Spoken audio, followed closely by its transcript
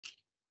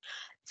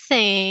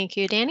Thank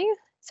you, Danny.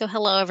 So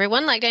hello,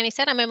 everyone. Like Danny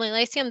said, I'm Emily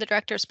Lacey. I'm the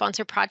Director of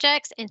Sponsored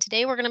Projects, and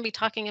today we're going to be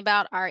talking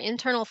about our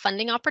internal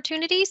funding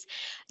opportunities.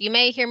 You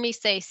may hear me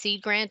say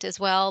seed grant as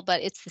well,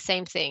 but it's the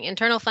same thing.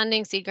 Internal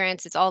funding, seed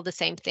grants, it's all the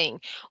same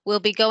thing. We'll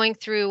be going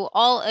through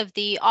all of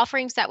the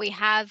offerings that we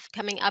have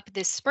coming up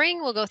this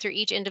spring. We'll go through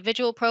each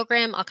individual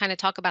program. I'll kind of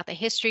talk about the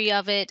history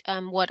of it,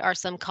 what are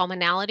some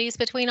commonalities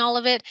between all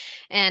of it,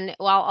 and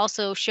I'll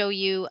also show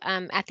you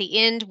at the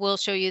end, we'll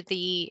show you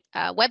the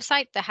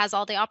website that has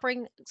all the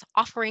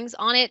offerings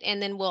on it, and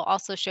then we'll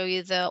also show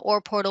you the OR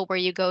portal where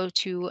you go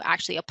to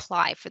actually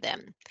apply for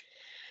them.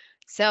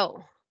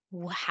 So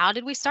how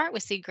did we start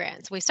with seed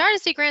grants? We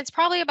started seed grants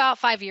probably about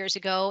 5 years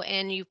ago,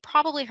 and you've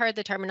probably heard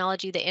the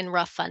terminology, the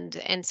NRUF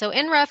fund. And so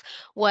NRUF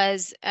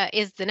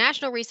is the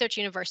National Research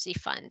University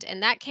Fund,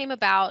 and that came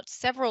about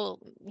several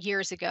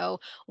years ago,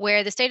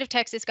 where the state of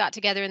Texas got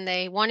together and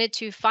they wanted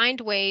to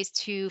find ways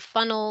to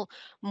funnel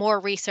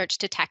more research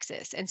to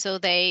Texas. And so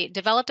they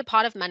developed a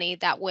pot of money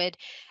that would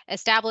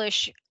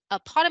establish a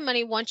pot of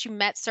money. Once you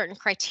met certain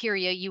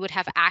criteria, you would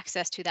have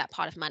access to that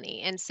pot of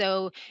money. And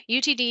so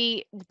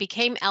UTD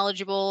became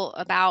eligible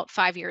about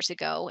 5 years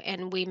ago,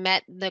 and we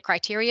met the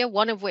criteria,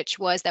 one of which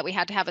was that we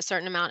had to have a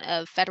certain amount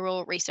of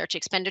federal research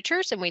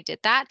expenditures, and we did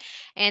that.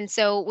 And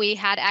so we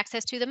had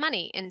access to the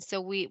money. And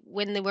so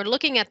when they were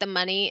looking at the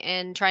money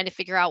and trying to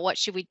figure out what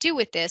should we do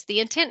with this,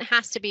 the intent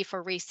has to be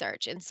for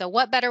research. And so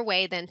what better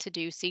way than to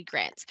do seed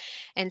grants?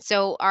 And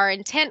so our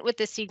intent with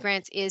the seed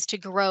grants is to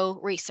grow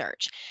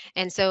research.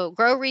 And so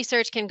grow research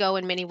can go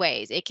in many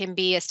ways. It can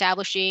be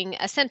establishing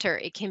a center.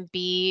 It can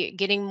be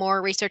getting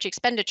more research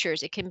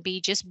expenditures. It can be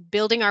just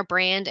building our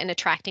brand and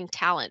attracting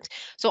talent.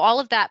 So all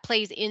of that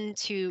plays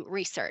into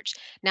research.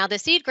 Now, the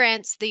seed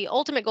grants, the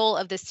ultimate goal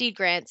of the seed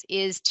grants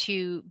is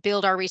to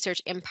build our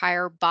research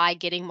empire by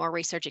getting more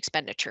research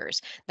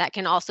expenditures. That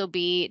can also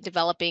be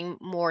developing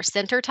more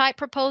center type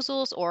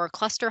proposals or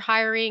cluster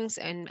hirings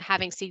and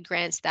having seed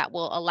grants that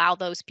will allow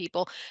those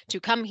people to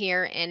come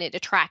here and it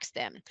attracts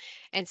them.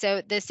 And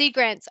so the seed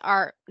grants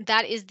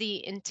that is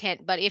the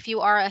intent. But if you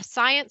are a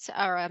science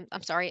or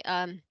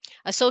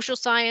a social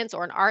science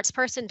or an arts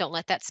person, don't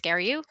let that scare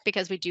you,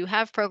 because we do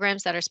have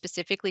programs that are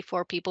specifically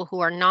for people who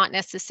are not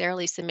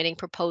necessarily submitting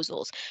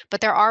proposals.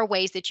 But there are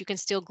ways that you can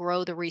still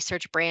grow the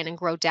research brand and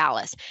grow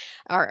Dallas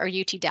or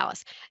UT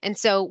Dallas. And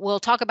so we'll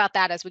talk about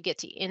that as we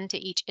get into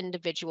each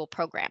individual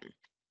program.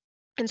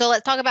 And so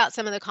let's talk about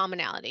some of the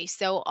commonalities.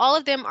 So all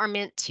of them are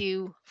meant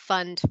to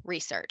fund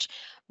research.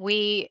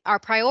 Our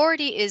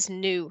priority is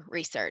new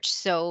research.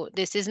 So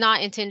this is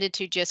not intended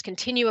to just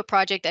continue a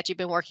project that you've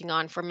been working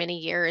on for many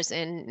years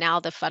and now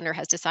the funder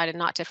has decided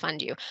not to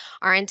fund you.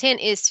 Our intent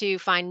is to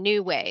find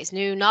new ways,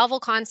 new novel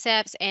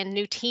concepts, and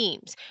new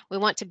teams. We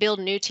want to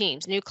build new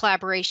teams, new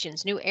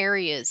collaborations, new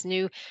areas,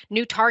 new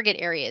target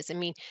areas. I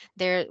mean,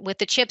 with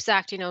the CHIPS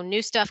Act,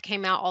 new stuff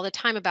came out all the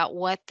time about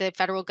what the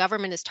federal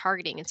government is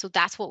targeting. And so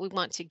that's what we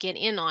want to get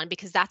in on,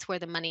 because that's where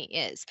the money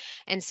is.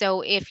 And so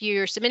if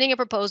you're submitting a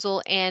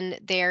proposal and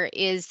there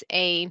is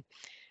a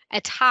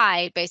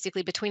tie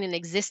basically between an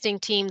existing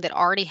team that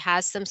already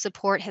has some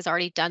support, has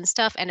already done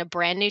stuff, and a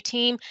brand new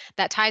team,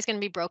 that tie is going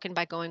to be broken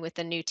by going with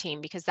the new team,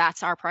 because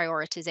that's our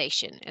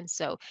prioritization. And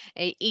so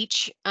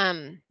each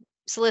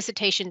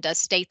solicitation does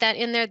state that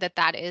in there,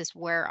 that is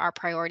where our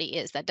priority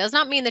is. That does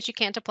not mean that you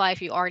can't apply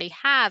if you already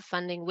have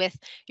funding with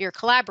your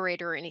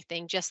collaborator or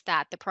anything, just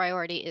that the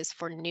priority is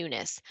for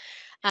newness.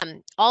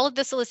 All of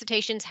the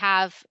solicitations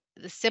have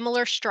the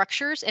similar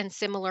structures and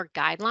similar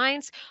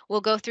guidelines.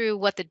 We'll go through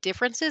what the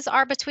differences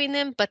are between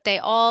them, but they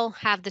all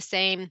have the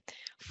same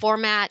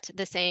format,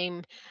 the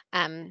same,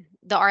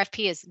 the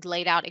RFP is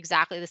laid out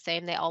exactly the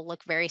same. They all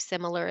look very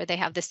similar. They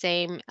have the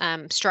same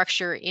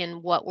structure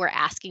in what we're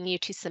asking you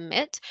to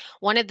submit.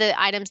 One of the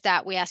items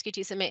that we ask you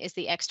to submit is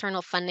the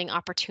external funding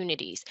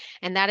opportunities.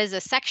 And that is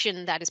a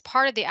section that is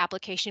part of the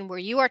application where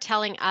you are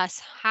telling us,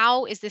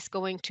 how is this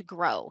going to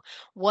grow?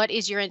 What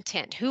is your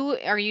intent? Who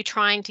are you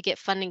trying to get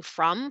funding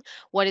from?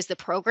 What is the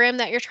program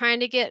that you're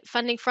trying to get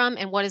funding from?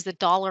 And what is the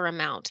dollar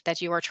amount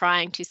that you are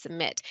trying to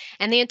submit?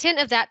 And the intent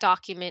of that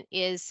document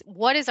is,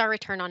 what is our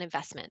return on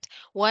investment?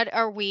 What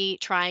are we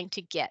trying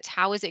to get?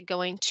 How is it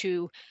going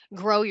to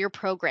grow your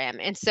program?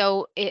 And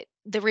so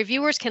the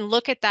reviewers can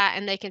look at that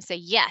and they can say,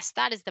 yes,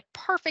 that is the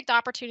perfect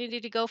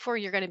opportunity to go for.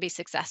 You're going to be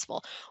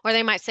successful. Or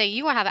they might say,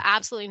 you have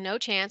absolutely no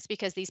chance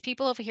because these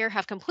people over here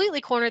have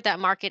completely cornered that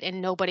market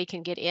and nobody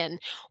can get in.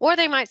 Or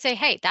they might say,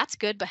 hey, that's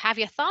good, but have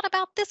you thought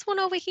about this one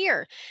over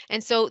here?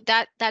 And so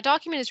that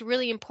document is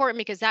really important,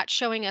 because that's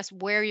showing us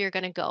where you're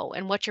going to go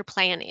and what your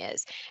plan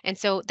is. And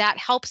so that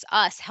helps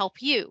us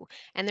help you.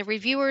 And the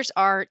reviewers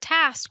are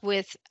tasked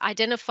with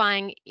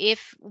identifying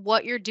if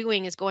what you're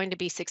doing is going to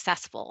be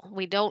successful.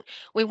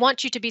 We want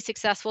want you to be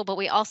successful, but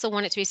we also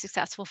want it to be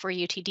successful for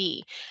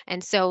UTD.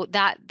 And so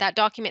that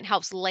document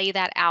helps lay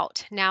that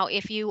out. Now,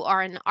 if you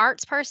are an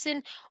arts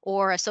person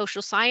or a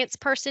social science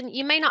person,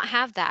 you may not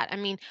have that. I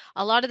mean,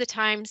 a lot of the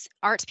times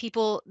arts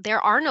people,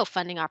 there are no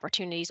funding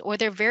opportunities, or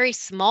they're very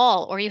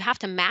small, or you have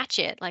to match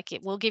it. Like,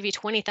 it will give you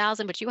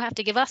 20,000, but you have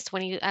to give us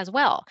 20 as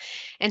well.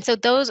 And so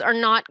those are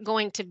not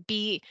going to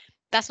be,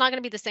 that's not going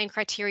to be the same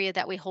criteria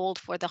that we hold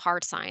for the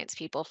hard science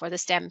people, for the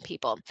STEM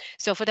people.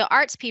 So for the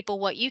arts people,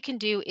 what you can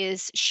do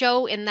is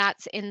show in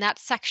that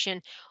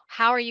section,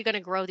 how are you going to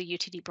grow the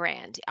UTD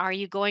brand? Are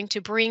you going to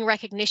bring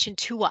recognition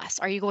to us?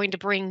 Are you going to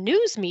bring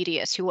news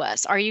media to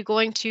us? Are you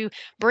going to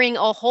bring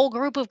a whole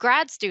group of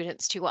grad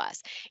students to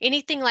us?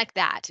 Anything like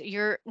that.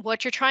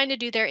 What you're trying to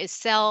do there is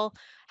sell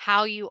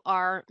how you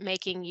are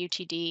making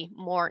UTD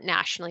more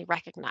nationally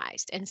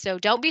recognized. And so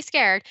don't be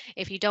scared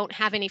if you don't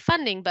have any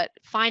funding, but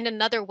find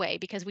another way,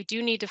 because we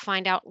do need to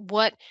find out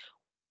what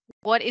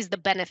is the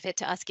benefit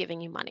to us giving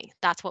you money.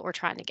 That's what we're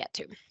trying to get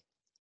to.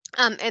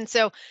 And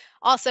so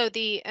also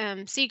the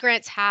seed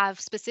grants have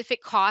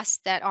specific costs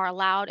that are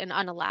allowed and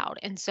unallowed.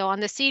 And so on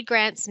the seed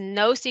grants,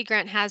 no seed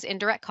grant has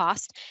indirect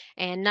cost,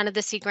 and none of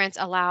the seed grants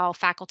allow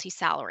faculty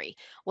salary.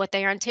 What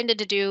they are intended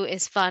to do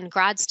is fund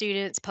grad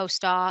students,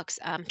 postdocs,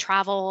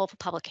 travel,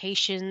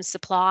 publications,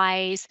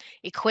 supplies,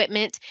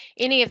 equipment,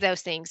 any of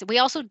those things. We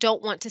also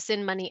don't want to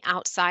send money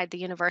outside the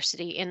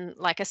university in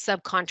like a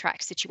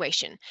subcontract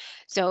situation.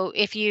 So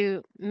if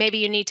maybe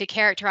you need to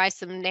characterize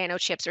some nano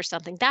chips or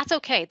something, that's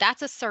okay.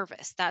 That's a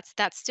service. That's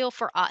still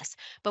for us,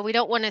 but we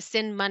don't want to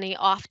send money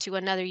off to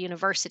another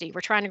university.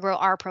 We're trying to grow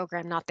our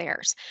program, not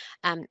theirs.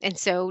 And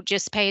so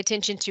just pay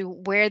attention to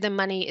where the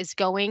money is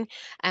going.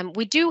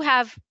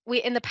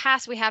 In the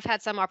past, we have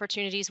had some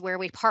opportunities where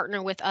we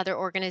partner with other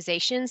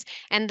organizations,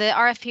 and the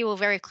RFP will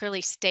very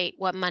clearly state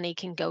what money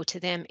can go to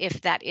them if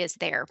that is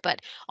there.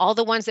 But all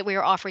the ones that we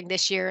are offering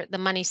this year, the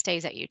money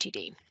stays at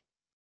UTD.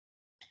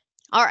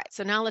 All right,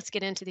 so now let's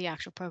get into the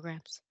actual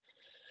programs.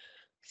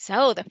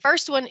 So the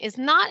first one is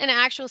not an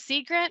actual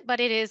seed grant, but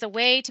it is a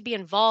way to be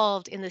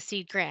involved in the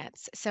seed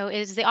grants. So it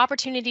is the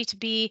opportunity to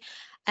be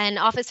an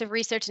Office of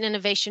Research and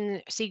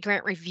Innovation seed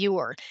grant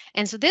reviewer.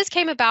 And so this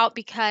came about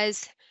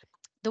because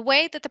the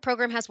way that the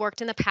program has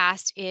worked in the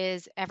past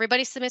is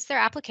everybody submits their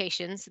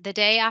applications. The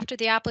day after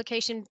the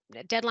application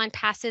deadline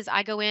passes,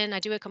 I go in, I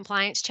do a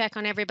compliance check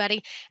on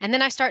everybody, and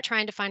then I start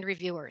trying to find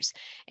reviewers.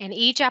 And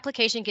each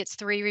application gets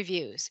 3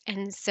 reviews.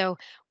 And so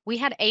we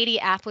had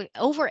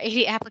over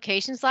 80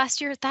 applications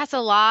last year. That's a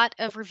lot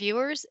of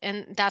reviewers,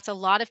 and that's a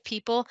lot of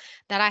people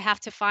that I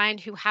have to find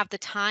who have the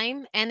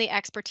time and the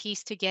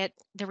expertise to get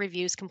the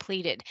reviews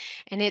completed.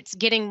 And it's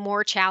getting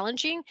more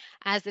challenging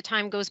as the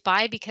time goes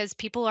by because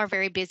people are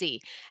very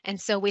busy. And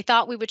so we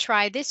thought we would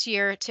try this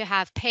year to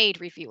have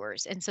paid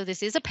reviewers. And so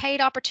this is a paid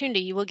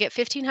opportunity. You will get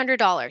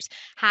 $1,500.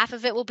 Half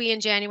of it will be in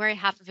January,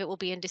 half of it will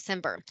be in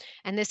December.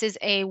 And this is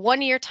a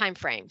 1-year time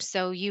frame.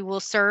 So you will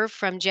serve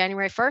from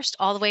January 1st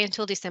all the way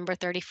until December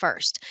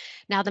 31st.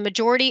 Now, the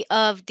majority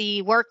of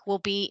the work will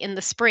be in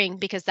the spring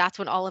because that's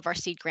when all of our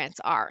seed grants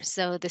are.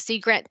 So the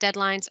seed grant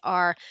deadlines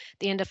are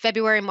the end of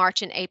February,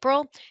 March, and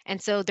April.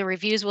 And so the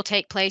reviews will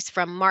take place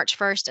from March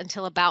 1st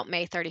until about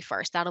May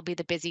 31st. That'll be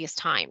the busiest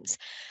times.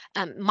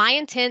 My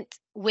intent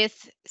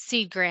with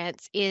seed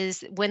grants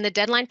is when the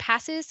deadline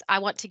passes, I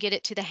want to get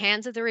it to the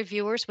hands of the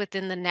reviewers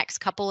within the next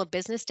couple of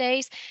business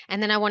days.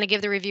 And then I want to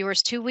give the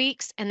reviewers 2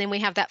 weeks. And then we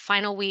have that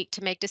final week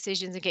to make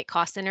decisions and get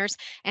cost centers.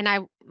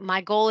 And my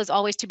goal is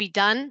always to be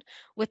done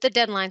with the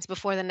deadlines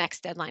before the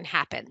next deadline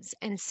happens.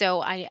 And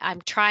so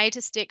I'm trying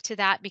to stick to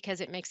that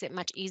because it makes it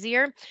much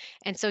easier.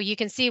 And so you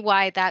can see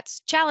why that's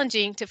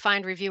challenging to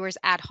find reviewers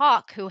ad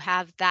hoc who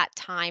have that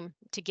time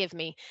to give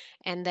me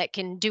and that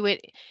can do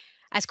it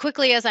as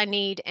quickly as I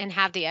need and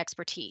have the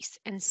expertise.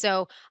 And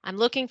so I'm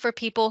looking for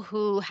people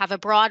who have a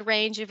broad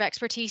range of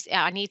expertise.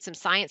 I need some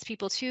science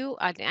people too.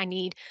 I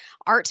need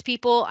arts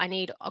people. I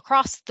need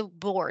across the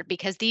board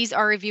because these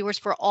are reviewers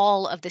for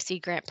all of the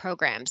seed grant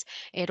programs.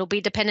 It'll be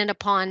dependent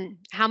upon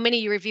how many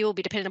you review will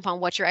be dependent upon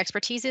what your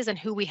expertise is and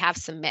who we have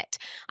submit.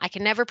 I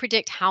can never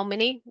predict how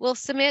many will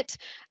submit.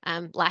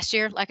 Last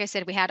year, like I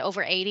said, we had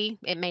over 80.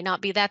 It may not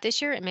be that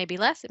this year. It may be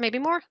less. It may be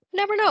more.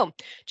 Never know.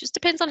 Just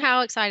depends on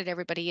how excited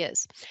everybody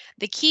is.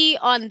 The key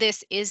on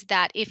this is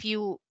that if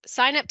you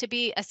sign up to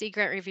be a seed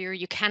grant reviewer,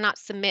 you cannot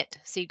submit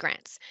seed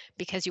grants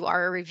because you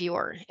are a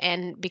reviewer.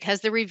 And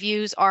because the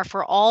reviews are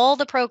for all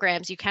the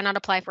programs, you cannot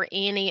apply for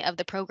any of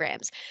the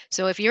programs.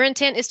 So if your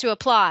intent is to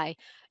apply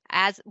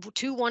as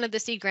to one of the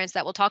seed grants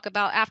that we'll talk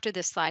about after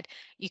this slide,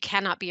 you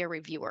cannot be a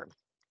reviewer.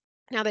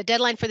 Now, the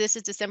deadline for this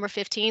is December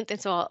 15th,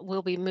 and so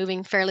we'll be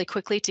moving fairly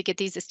quickly to get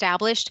these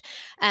established.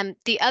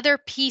 The other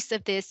piece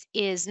of this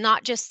is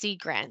not just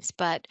seed grants,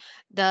 but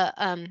the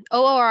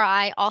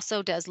OORI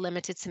also does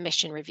limited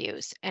submission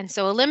reviews. And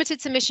so a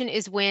limited submission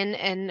is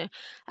when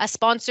a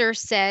sponsor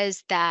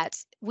says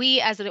that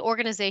we as an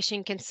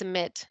organization can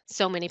submit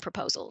so many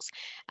proposals.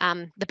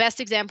 The best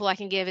example I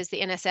can give is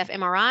the NSF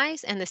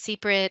MRIs and the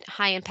CPRIT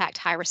High Impact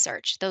High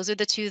Research. Those are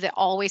the two that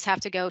always have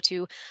to go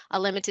to a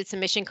limited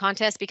submission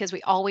contest because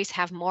we always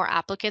have more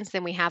applicants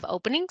than we have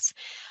openings.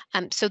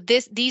 So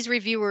these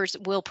reviewers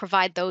will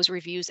provide those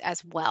reviews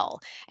as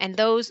well. And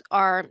those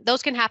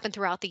can happen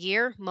throughout the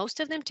year. Most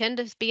of them tend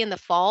to be in the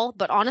fall,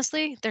 but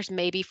honestly, there's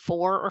maybe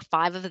 4 or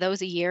 5 of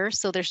those a year,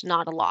 so there's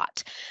not a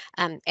lot.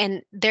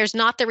 And there's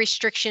not the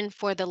restriction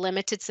for the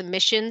limited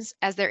submissions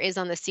as there is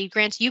on the seed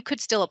grants. You could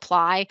still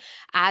apply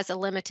as a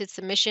limited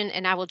submission,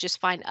 and I will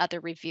just find other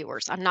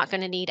reviewers. I'm not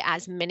going to need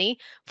as many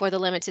for the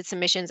limited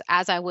submissions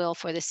as I will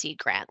for the seed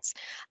grants.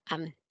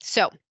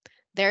 So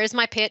there is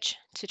my pitch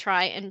to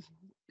try and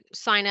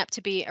sign up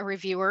to be a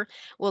reviewer.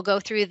 We'll go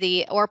through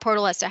the OR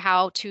portal as to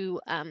how to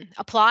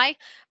apply.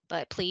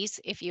 But please,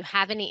 if you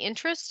have any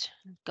interest,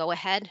 go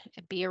ahead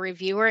and be a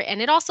reviewer.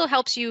 And it also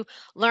helps you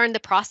learn the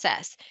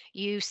process.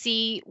 You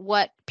see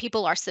what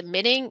people are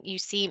submitting. You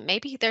see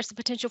maybe there's a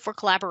potential for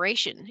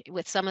collaboration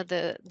with some of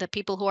the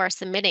people who are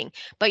submitting.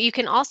 But you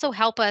can also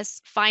help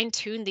us fine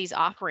tune these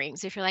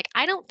offerings. If you're like,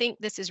 I don't think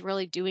this is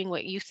really doing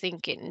what you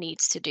think it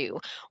needs to do,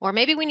 or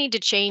maybe we need to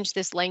change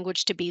this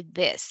language to be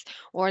this,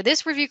 or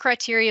this review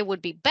criteria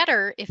would be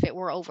better if it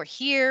were over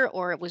here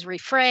or it was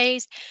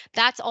rephrased.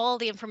 That's all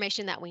the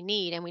information that we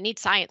need, and we need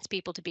science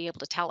people to be able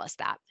to tell us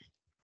that.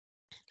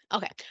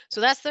 Okay, so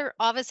that's the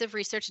Office of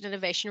Research and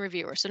Innovation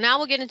Reviewer. So now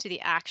we'll get into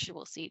the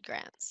actual seed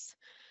grants.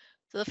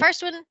 So the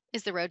first one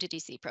is the Road to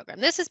DC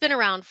program. This has been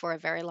around for a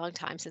very long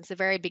time, since the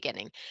very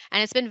beginning,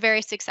 and it's been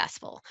very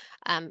successful.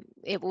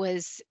 It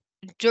was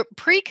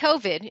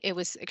pre-COVID, it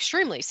was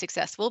extremely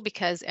successful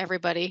because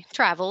everybody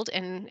traveled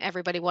and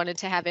everybody wanted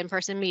to have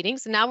in-person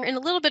meetings. And now we're in a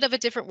little bit of a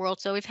different world,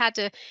 so we've had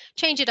to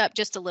change it up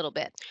just a little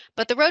bit.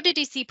 But the Road to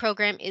DC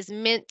program is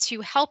meant to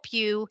help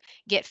you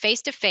get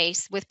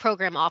face-to-face with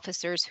program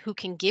officers who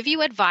can give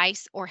you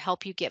advice or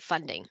help you get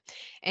funding.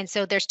 And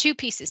so there's 2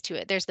 pieces to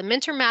it. There's the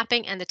mentor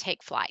mapping and the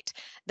take flight.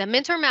 The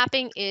mentor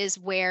mapping is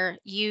where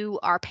you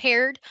are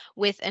paired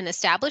with an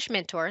established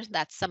mentor.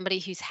 That's somebody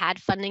who's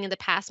had funding in the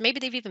past. Maybe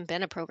they've even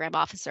been a program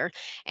officer,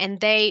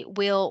 and they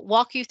will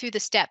walk you through the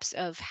steps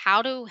of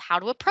how to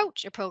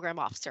approach a program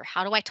officer.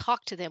 How do I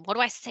talk to them? What do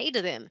I say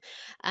to them?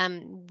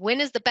 When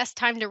is the best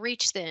time to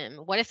reach them?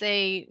 What if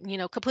they,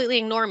 completely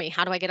ignore me?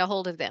 How do I get a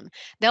hold of them?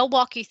 They'll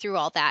walk you through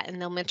all that, and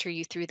they'll mentor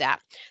you through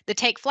that. The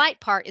take flight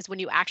part is when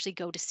you actually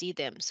go to see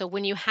them. So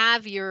when you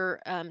have your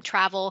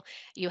travel,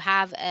 you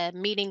have a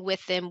meeting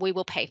with them, we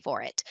will pay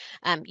for it.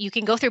 You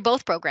can go through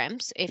both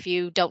programs. If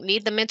you don't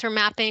need the mentor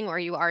mapping, or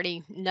you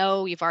already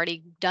know, you've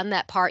already done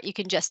that part, you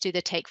can just do the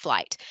take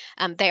flight.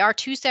 They are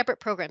 2 separate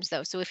programs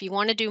though. So if you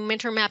want to do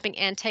mentor mapping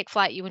and take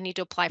flight, you would need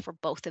to apply for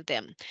both of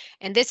them.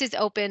 And this is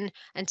open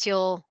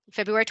until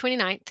February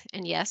 29th.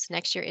 And yes,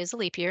 next year is a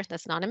leap year.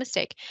 That's not a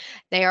mistake.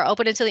 They are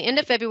open until the end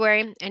of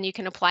February, and you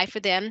can apply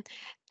for them.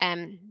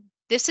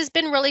 This has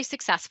been really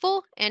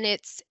successful, and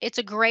it's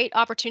a great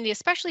opportunity,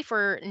 especially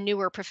for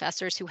newer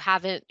professors who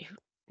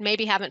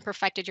maybe haven't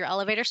perfected your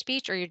elevator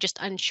speech, or you're just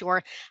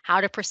unsure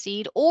how to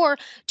proceed, or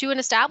to an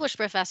established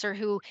professor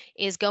who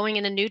is going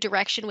in a new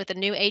direction with a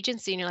new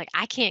agency, and you're like,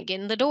 I can't get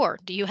in the door.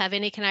 Do you have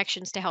any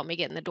connections to help me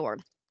get in the door?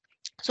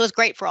 So it's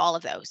great for all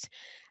of those.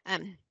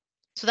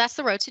 So that's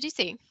the Road to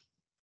DC.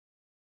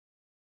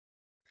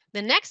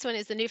 The next one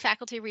is the New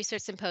Faculty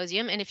Research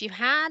Symposium. And if you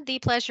had the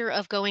pleasure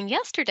of going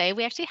yesterday,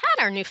 we actually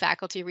had our New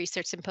Faculty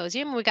Research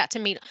Symposium. We got to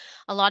meet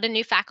a lot of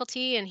new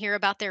faculty and hear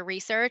about their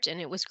research. And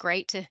it was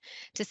great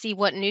to see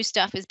what new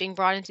stuff is being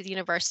brought into the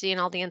university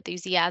and all the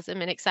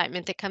enthusiasm and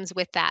excitement that comes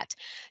with that.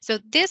 So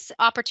this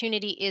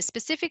opportunity is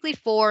specifically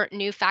for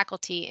new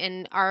faculty.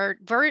 And our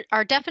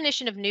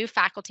definition of new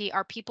faculty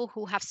are people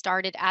who have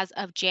started as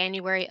of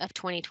January of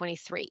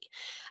 2023.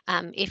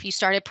 If you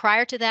started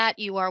prior to that,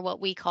 you are what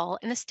we call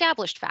an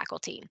established faculty.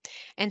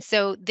 And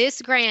so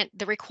this grant,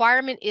 the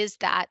requirement is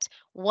that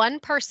one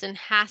person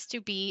has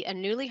to be a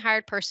newly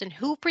hired person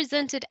who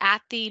presented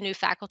at the New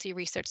Faculty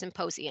Research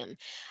Symposium.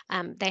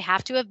 They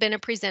have to have been a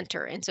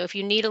presenter. And so if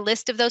you need a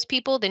list of those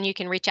people, then you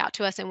can reach out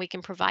to us and we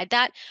can provide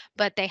that.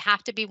 But they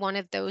have to be one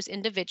of those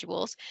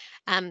individuals.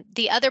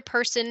 The other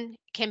person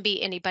can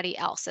be anybody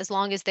else, as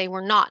long as they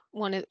were not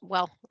one of,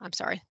 well, I'm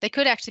sorry, they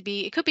could actually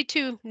be, it could be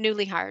 2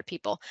 newly hired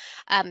people,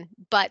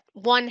 but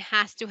one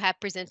has to have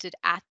presented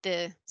at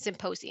the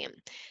symposium.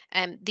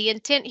 The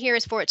intent here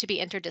is for it to be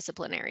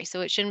interdisciplinary.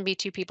 So it shouldn't be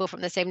 2 people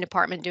from the same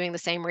department doing the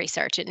same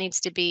research. It needs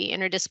to be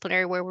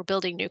interdisciplinary, where we're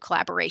building new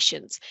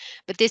collaborations.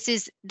 But this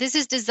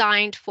is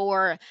designed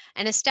for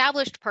an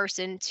established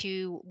person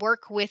to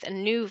work with a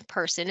new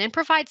person and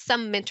provide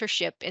some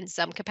mentorship in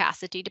some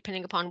capacity,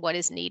 depending upon what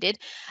is needed.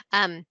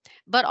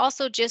 But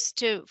also just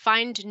to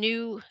find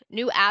new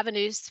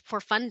avenues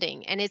for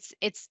funding. And it's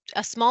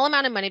a small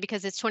amount of money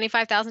because it's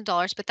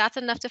 $25,000, but that's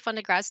enough to fund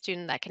a grad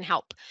student that can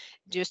help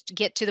just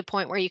get to the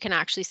point where you can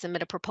actually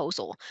submit a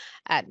proposal.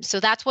 So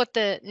that's what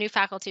the new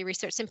faculty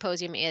research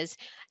symposium is.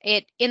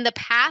 In the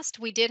past,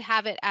 we did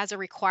have it as a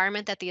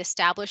requirement that the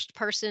established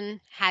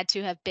person had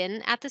to have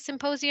been at the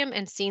symposium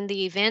and seen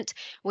the event.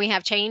 We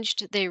have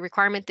changed the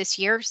requirement this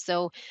year,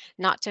 so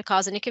not to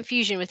cause any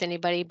confusion with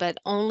anybody, but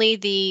only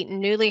the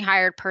newly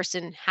hired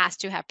person has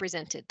to have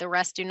presented. The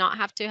rest do not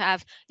have to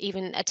have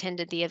even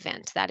attended the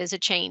event. That is a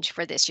change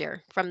for this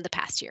year from the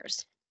past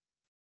years.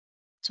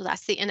 So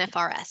that's the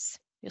NFRS.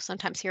 You'll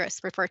sometimes hear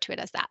us refer to it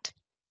as that.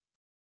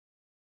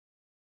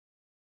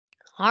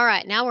 All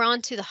right, now we're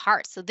on to the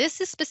hearts. So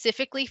this is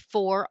specifically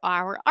for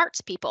our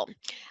arts people.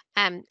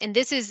 And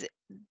this is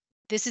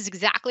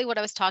exactly what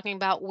I was talking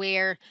about,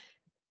 where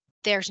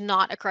there's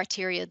not a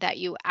criteria that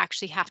you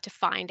actually have to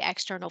find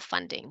external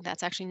funding.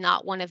 That's actually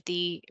not one of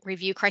the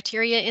review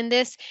criteria in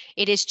this.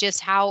 It is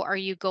just how are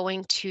you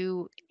going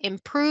to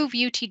improve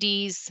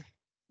UTD's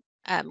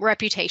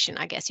reputation,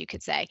 I guess you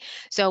could say.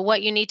 So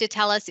what you need to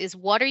tell us is,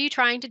 what are you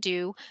trying to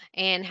do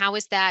and how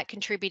is that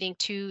contributing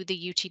to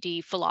the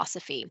UTD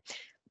philosophy?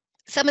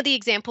 Some of the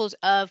examples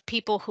of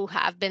people who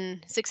have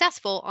been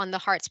successful on the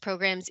Hearts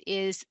programs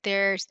is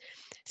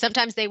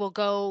sometimes they will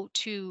go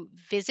to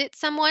visit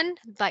someone,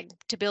 like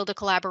to build a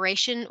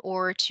collaboration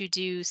or to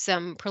do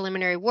some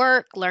preliminary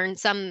work, learn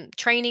some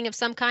training of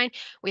some kind.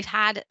 We've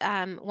had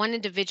one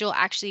individual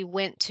actually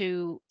went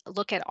to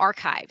look at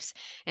archives,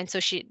 and so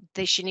she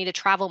needed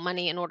travel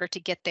money in order to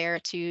get there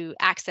to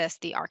access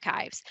the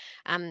archives.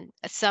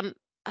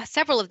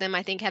 Several of them,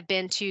 I think, have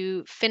been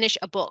to finish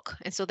a book,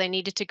 and so they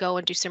needed to go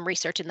and do some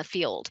research in the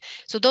field.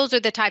 So those are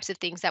the types of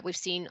things that we've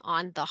seen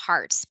on the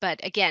Hearts.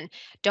 But again,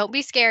 don't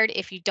be scared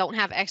if you don't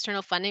have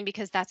external funding,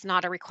 because that's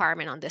not a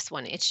requirement on this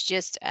one. It's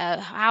just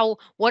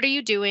what are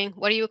you doing,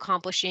 what are you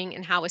accomplishing,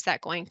 and how is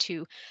that going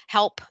to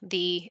help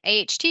the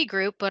AHT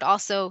group, but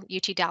also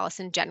UT Dallas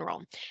in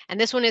general. And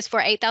this one is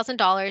for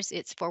 $8,000.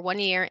 It's for 1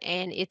 year,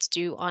 and it's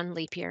due on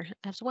leap year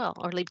as well,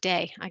 or leap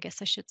day, I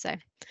guess I should say.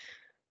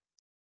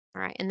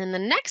 All right, and then the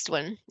next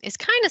one is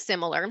kind of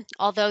similar,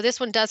 although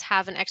this one does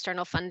have an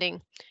external funding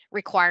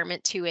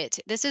requirement to it.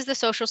 This is the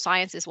social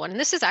sciences one, and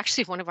this is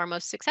actually one of our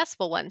most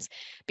successful ones,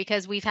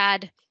 because we've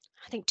had,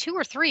 I think, 2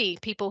 or 3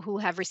 people who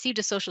have received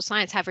a social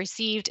science have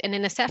received an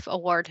NSF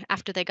award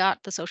after they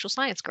got the social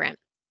science grant.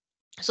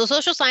 So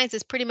social science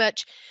is pretty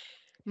much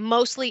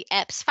mostly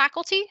EPS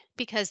faculty,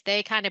 because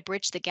they kind of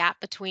bridge the gap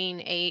between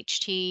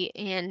AHT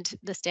and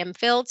the STEM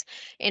fields,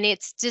 and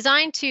it's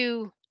designed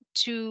to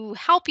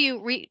help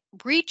you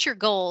reach your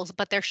goals,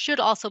 but there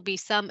should also be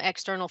some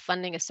external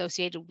funding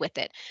associated with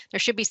it. There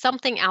should be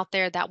something out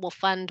there that will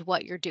fund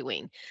what you're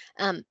doing.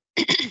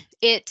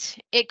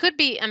 It could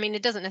be, I mean,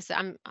 it doesn't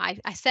necessarily,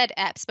 I said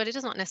EPS, but it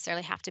doesn't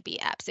necessarily have to be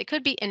EPS. It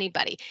could be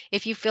anybody.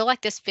 If you feel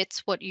like this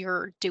fits what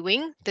you're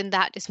doing, then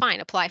that is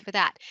fine. Apply for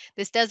that.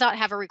 This does not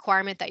have a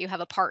requirement that you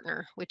have a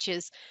partner, which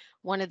is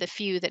one of the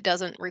few that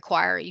doesn't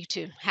require you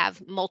to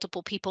have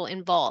multiple people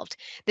involved.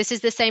 This is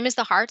the same as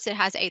the Hearts. It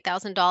has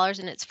 $8,000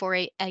 and it's for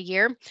a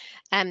year.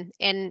 And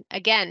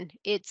again,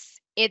 it's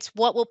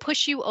what will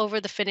push you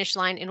over the finish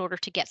line in order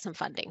to get some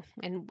funding.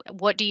 And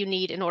what do you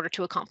need in order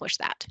to accomplish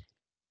that?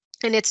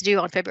 And it's due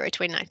on February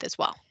 29th as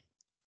well.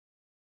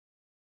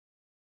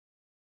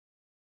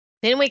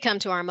 Then we come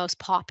to our most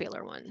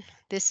popular one.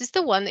 This is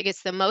the one that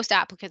gets the most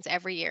applicants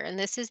every year, and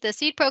this is the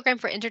Seed Program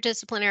for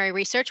Interdisciplinary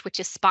Research, which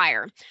is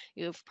SPIRE.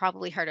 You've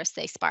probably heard us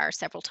say SPIRE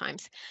several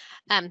times.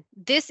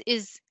 This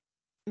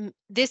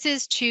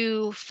is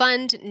to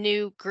fund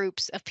new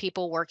groups of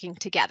people working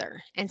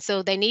together. And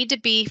so they need to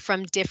be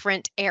from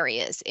different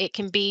areas. It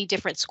can be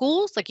different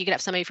schools, like you could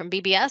have somebody from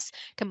BBS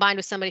combined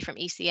with somebody from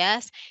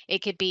ECS.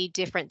 It could be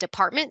different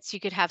departments. You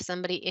could have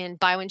somebody in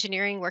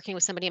bioengineering working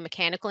with somebody in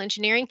mechanical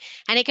engineering.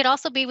 And it could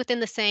also be within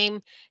the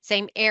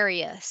same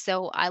area.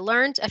 So I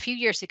learned a few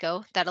years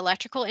ago that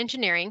electrical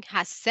engineering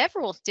has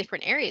several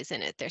different areas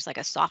in it. There's like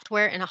a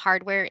software and a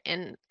hardware,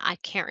 and I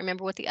can't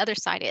remember what the other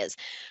side is.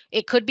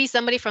 It could be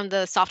somebody from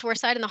the software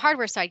side and the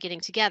hardware side getting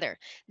together.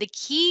 The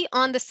key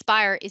on the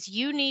SPIRE is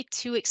you need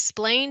to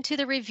explain to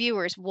the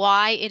reviewers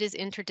why it is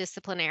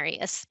interdisciplinary,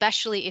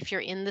 especially if you're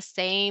in the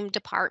same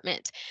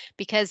department,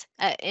 because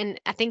and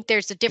I think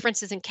there's the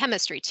differences in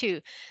chemistry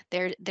too.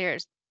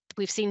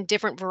 We've seen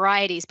different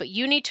varieties, but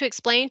you need to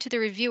explain to the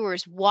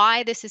reviewers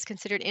why this is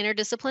considered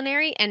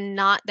interdisciplinary and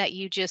not that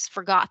you just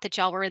forgot that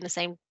y'all were in the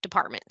same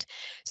department.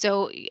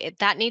 So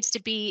that needs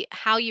to be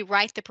how you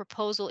write the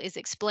proposal, is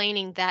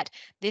explaining that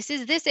this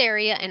is this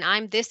area and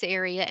I'm this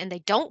area, and they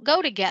don't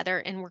go together,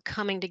 and we're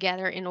coming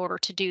together in order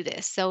to do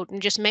this. So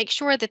just make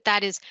sure that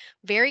that is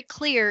very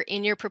clear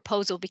in your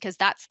proposal, because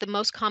that's the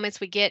most comments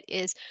we get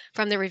is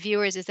from the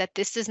reviewers, is that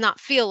this does not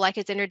feel like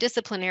it's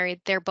interdisciplinary.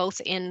 They're both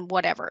in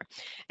whatever.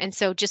 And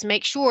so just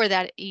make sure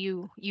that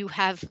you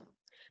have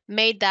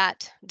made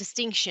that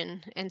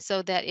distinction, and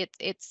so that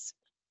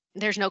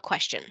there's no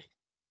question.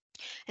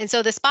 And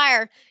so the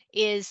SPIRE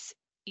is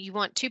you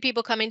want two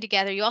people coming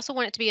together. You also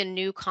want it to be a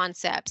new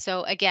concept.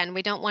 So again,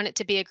 we don't want it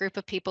to be a group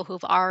of people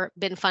who've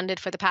been funded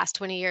for the past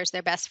 20 years.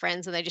 They're best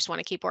friends and they just want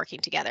to keep working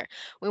together.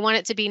 We want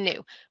it to be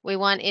new. We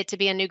want it to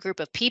be a new group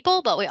of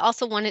people, but we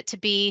also want it to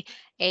be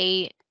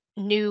a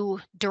new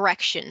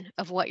direction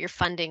of what you're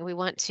funding. We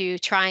want to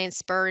try and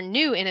spur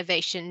new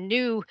innovation,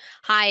 new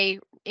high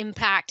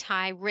impact,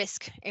 high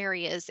risk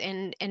areas.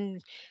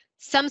 And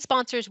some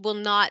sponsors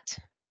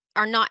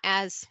are not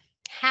as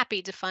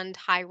happy to fund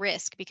high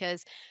risk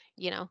because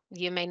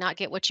you may not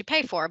get what you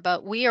pay for,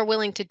 but we are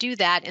willing to do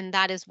that, and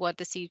that is what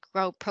the Seed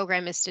Grow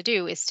program is to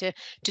do, is to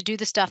do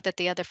the stuff that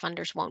the other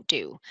funders won't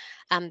do.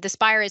 The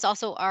Spire is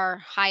also our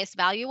highest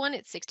value one.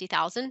 It's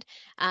 60,000.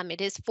 It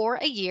is for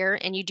a year,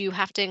 and you do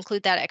have to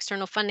include that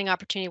external funding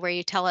opportunity where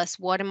you tell us,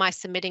 what am I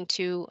submitting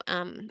to,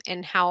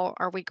 and how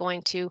are we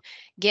going to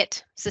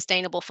get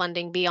sustainable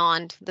funding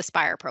beyond the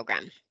Spire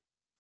program?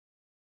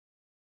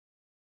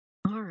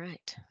 All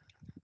right.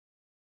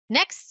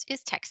 Next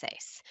is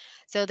TexAce.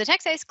 So the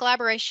TexAce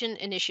Collaboration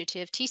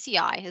Initiative,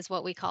 TCI is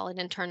what we call it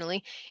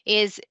internally,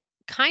 is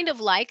kind of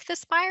like the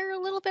Spire a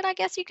little bit, I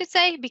guess you could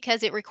say,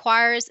 because it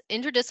requires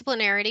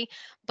interdisciplinarity,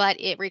 but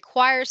it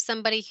requires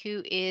somebody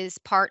who is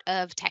part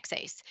of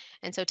TexAce.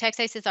 And so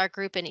TexAce is our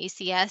group in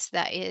ECS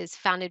that is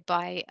founded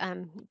by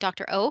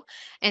Dr. O.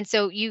 And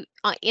so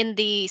in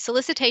the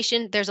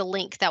solicitation, there's a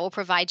link that will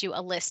provide you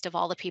a list of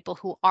all the people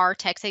who are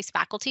TexAce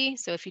faculty.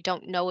 So if you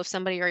don't know if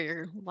somebody, or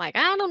you're like,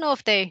 I don't know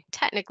if they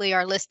technically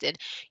are listed,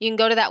 you can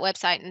go to that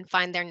website and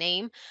find their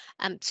name.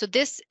 So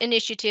this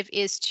initiative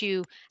is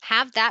to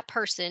have that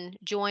person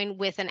join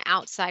with an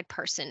outside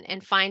person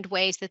and find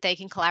ways that they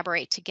can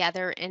collaborate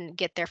together and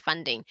get their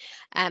funding.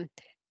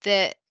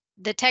 The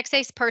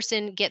TexAce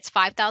person gets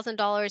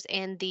 $5,000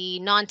 and the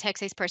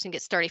non-TexAce person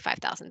gets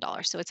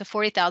 $35,000. So it's a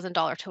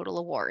 $40,000 total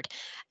award.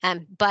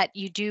 But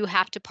you do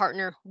have to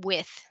partner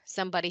with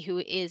somebody who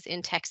is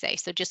in TexAce.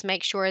 So just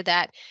make sure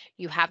that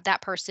you have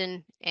that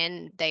person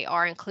and they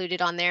are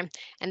included on there.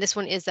 And this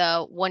one is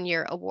a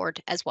 1-year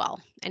award as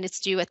well. And it's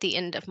due at the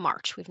end of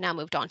March. We've now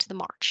moved on to the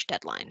March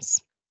deadlines.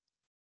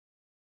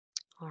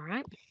 All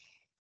right.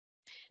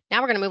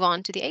 Now we're going to move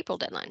on to the April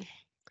deadline.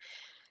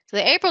 So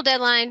the April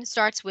deadline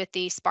starts with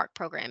the Spark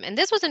program. And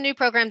this was a new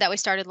program that we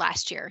started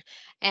last year.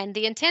 And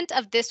the intent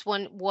of this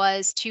one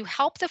was to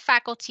help the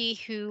faculty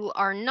who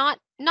are not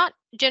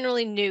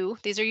generally new.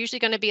 These are usually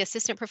going to be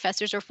assistant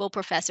professors or full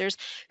professors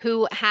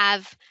who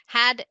have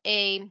had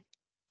a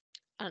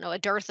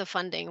dearth of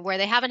funding, where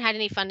they haven't had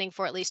any funding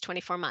for at least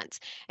 24 months.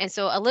 And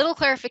so a little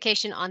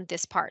clarification on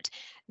this part.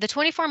 The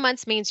 24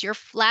 months means your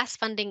last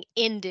funding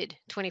ended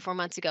 24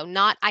 months ago,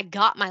 not I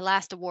got my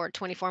last award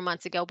 24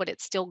 months ago, but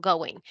it's still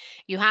going.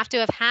 You have to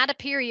have had a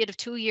period of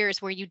 2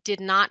 years where you did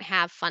not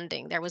have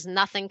funding. There was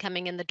nothing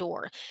coming in the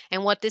door.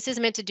 And what this is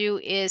meant to do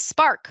is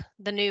spark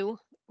the new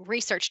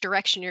research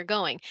direction you're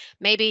going.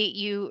 Maybe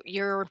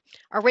your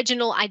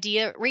original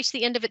idea reached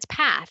the end of its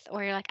path,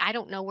 or you're like, I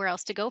don't know where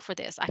else to go for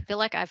this. I feel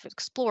like I've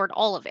explored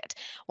all of it.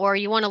 Or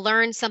you want to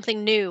learn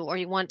something new, or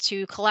you want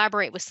to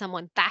collaborate with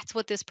someone. That's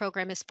what this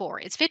program is for.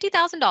 It's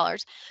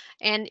 $50,000,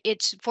 and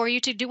it's for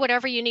you to do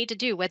whatever you need to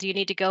do, whether you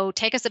need to go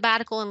take a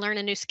sabbatical and learn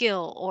a new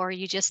skill, or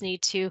you just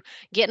need to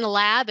get in the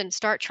lab and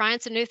start trying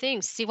some new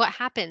things, see what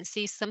happens,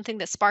 see something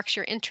that sparks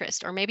your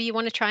interest. Or maybe you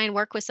want to try and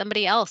work with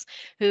somebody else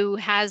who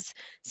has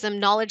some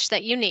knowledge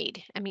that you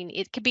need. I mean,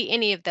 it could be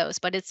any of those,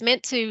 but it's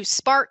meant to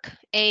spark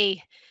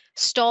a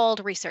stalled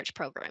research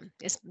program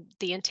is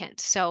the intent.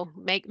 So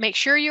make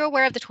sure you're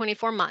aware of the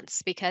 24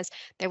 months, because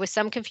there was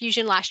some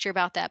confusion last year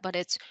about that,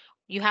 but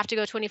you have to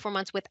go 24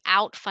 months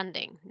without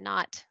funding,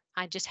 not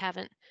I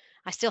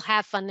still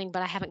have funding,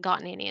 but I haven't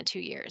gotten any in 2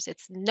 years.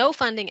 It's no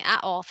funding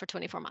at all for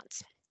 24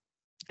 months.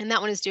 And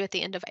that one is due at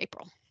the end of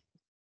April.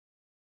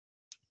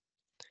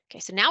 Okay,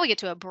 so now we get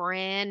to a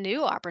brand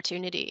new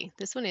opportunity.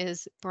 This one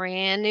is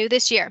brand new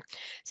this year.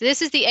 So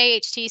this is the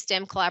AHT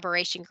STEM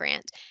Collaboration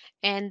Grant.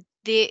 And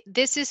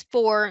this is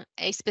for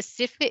a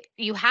specific,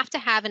 you have to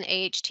have an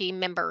AHT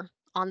member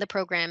on the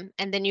program,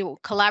 and then you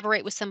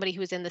collaborate with somebody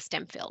who's in the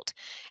STEM field.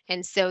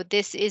 And so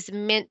this is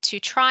meant to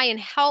try and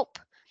help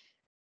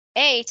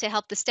to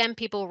help the STEM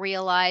people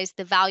realize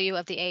the value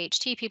of the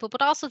AHT people,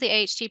 but also the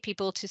AHT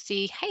people to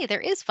see, hey,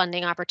 there is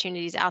funding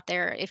opportunities out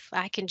there if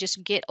I can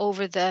just get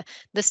over the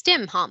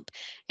STEM hump.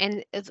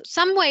 And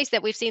some ways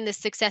that we've seen this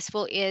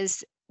successful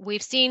is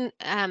we've seen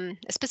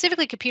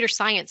specifically computer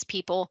science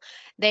people,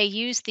 they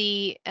use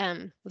the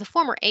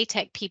former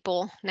ATEC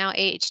people, now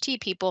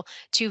AHT people,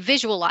 to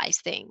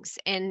visualize things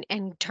and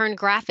turn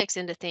graphics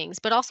into things,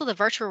 but also the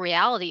virtual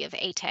reality of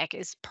ATEC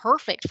is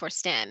perfect for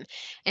STEM.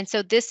 And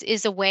so this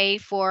is a way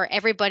for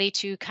everybody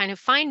to kind of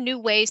find new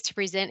ways to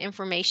present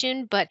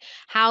information, but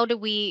how do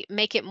we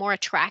make it more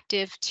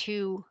attractive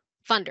to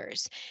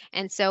funders?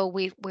 And so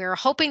we're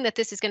hoping that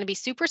this is going to be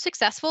super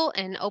successful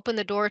and open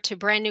the door to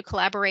brand new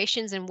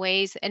collaborations and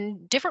ways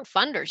and different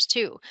funders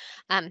too.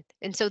 And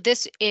so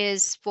this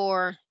is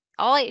for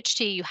all AHT,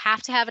 you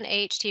have to have an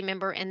AHT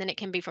member, and then it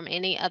can be from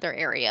any other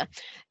area,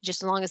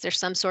 just as long as there's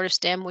some sort of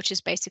STEM, which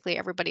is basically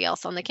everybody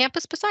else on the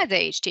campus besides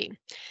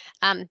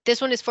AHT.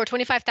 This one is for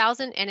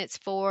 $25,000 and it's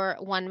for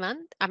 1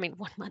 month. I mean,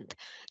 1 month.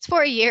 It's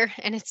for a year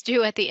and it's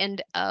due at the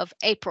end of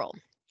April.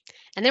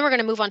 And then we're going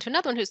to move on to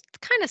another one who's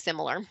kind of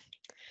similar.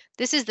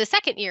 This is the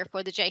second year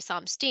for the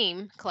JSOM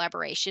STEAM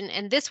collaboration,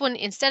 and this one,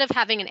 instead of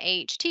having an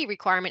AHT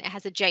requirement, it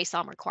has a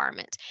JSOM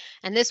requirement.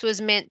 And this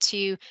was meant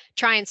to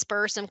try and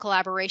spur some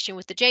collaboration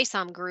with the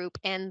JSOM group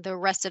and the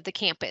rest of the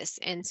campus.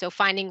 And so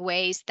finding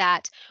ways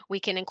that we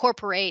can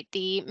incorporate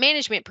the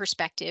management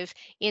perspective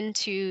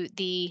into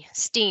the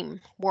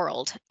STEAM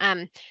world.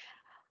 I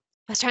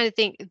was trying to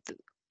think.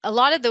 A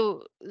lot of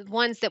the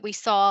ones that we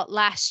saw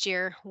last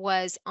year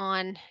was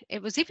on, it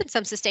was even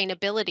some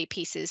sustainability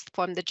pieces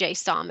from the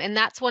JSOM. And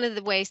that's one of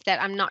the ways that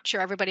I'm not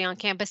sure everybody on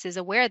campus is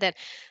aware that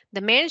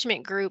the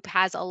management group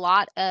has a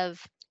lot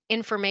of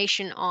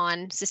information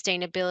on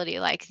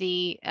sustainability, like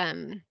the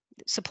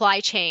supply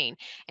chain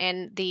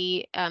and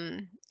the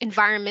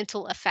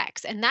environmental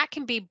effects. And that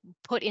can be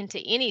put into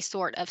any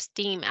sort of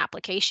STEAM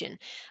application,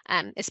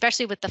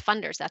 especially with the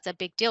funders. That's a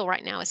big deal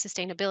right now, is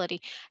sustainability.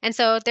 And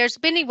so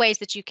there's many ways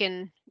that you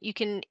can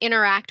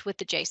interact with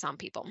the JSOM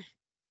people.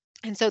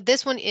 And so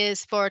this one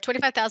is for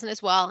 $25,000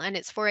 as well, and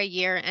it's for a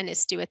year, and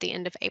it's due at the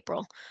end of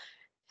April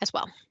as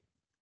well.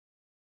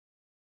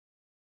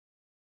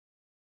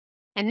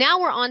 And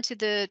now we're on to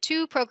the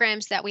two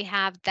programs that we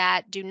have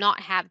that do not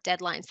have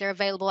deadlines. They're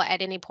available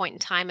at any point in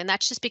time, and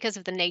that's just because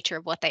of the nature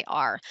of what they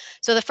are.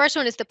 So the first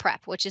one is the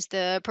PREP, which is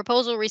the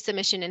Proposal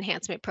Resubmission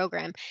Enhancement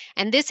Program.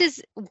 And this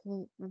is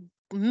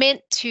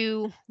meant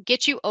to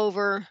get you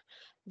over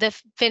the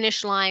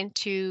finish line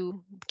to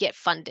get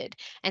funded.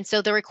 And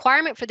so the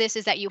requirement for this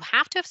is that you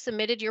have to have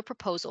submitted your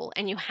proposal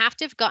and you have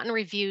to have gotten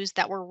reviews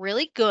that were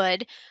really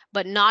good,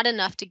 but not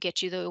enough to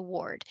get you the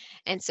award.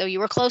 And so you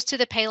were close to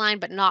the pay line,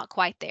 but not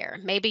quite there.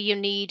 Maybe you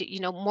need,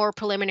 more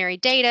preliminary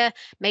data.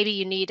 Maybe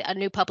you need a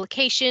new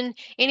publication,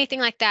 anything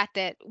like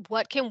that,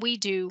 what can we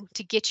do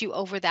to get you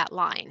over that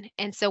line?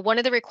 And so one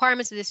of the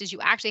requirements of this is you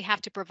actually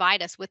have to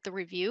provide us with the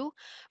review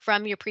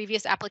from your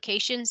previous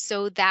application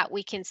so that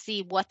we can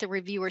see what the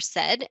reviewer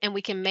said, and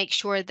we can make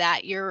sure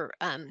that your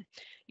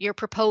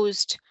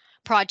proposed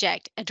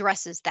project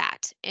addresses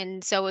that.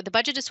 And so the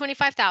budget is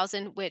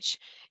 $25,000, which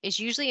is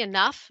usually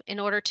enough in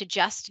order to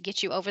just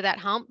get you over that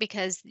hump,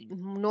 because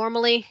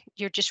normally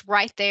you're just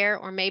right there,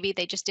 or maybe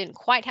they just didn't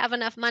quite have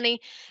enough money.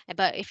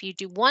 But if you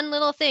do one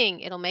little thing,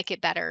 it'll make it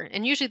better.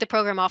 And usually the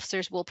program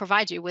officers will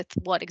provide you with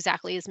what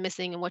exactly is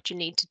missing and what you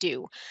need to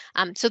do.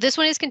 So this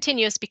one is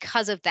continuous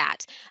because of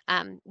that.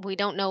 We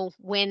don't know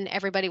when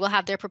everybody will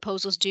have their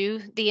proposals due.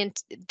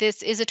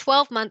 This is a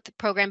 12-month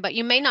program, but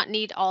you may not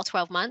need all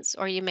 12 months,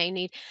 or you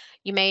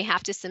may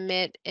have to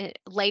submit it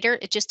later.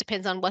 It just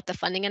depends on what the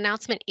funding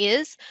announcement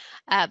is,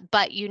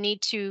 but you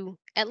need to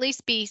at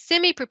least be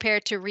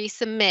semi-prepared to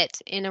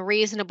resubmit in a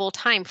reasonable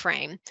time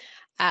frame,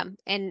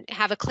 and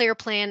have a clear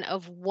plan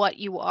of what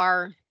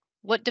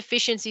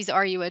deficiencies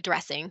are you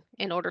addressing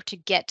in order to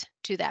get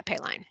to that pay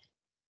line.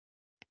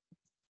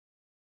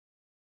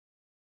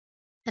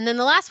 And then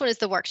the last one is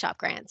the workshop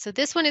grant. So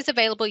this one is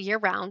available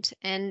year-round,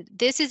 and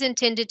this is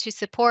intended to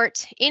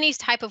support any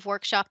type of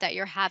workshop that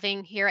you're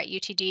having here at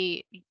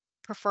UTD,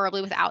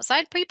 preferably with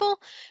outside people,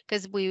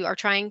 because we are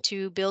trying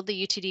to build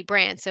the UTD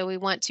brand. So we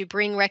want to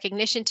bring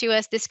recognition to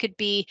us. This could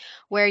be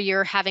where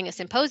you're having a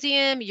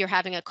symposium, you're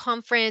having a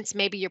conference,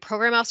 maybe your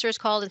program officer has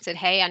called and said,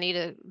 hey, I need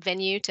a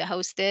venue to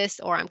host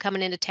this, or I'm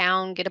coming into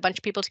town, get a bunch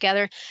of people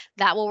together.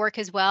 That will work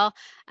as well.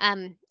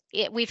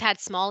 We've had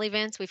small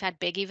events, we've had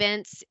big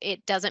events.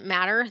 It doesn't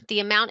matter. The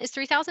amount is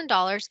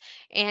 $3,000.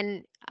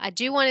 And I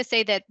do want to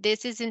say that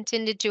this is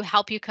intended to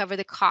help you cover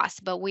the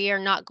costs, but we are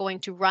not going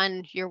to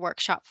run your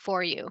workshop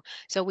for you.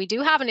 So we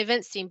do have an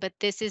events team, but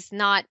this is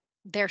not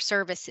their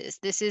services.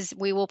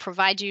 We will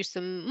provide you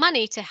some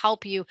money to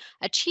help you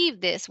achieve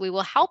this. We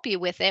will help you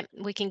with it.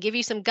 We can give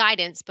you some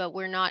guidance, but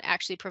we're not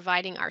actually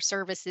providing our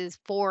services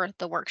for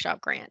the workshop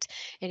grant.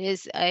 It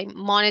is a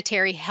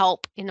monetary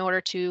help in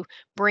order to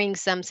bring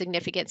some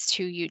significance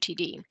to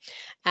UTD.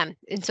 And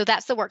so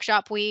that's the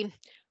workshop. We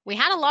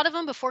had a lot of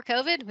them before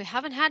COVID. We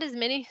haven't had as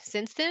many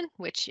since then,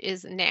 which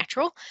is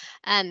natural.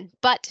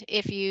 But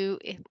if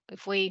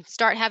we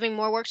start having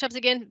more workshops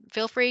again,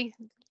 feel free,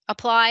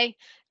 apply.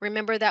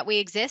 Remember that we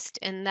exist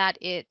and that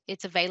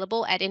it's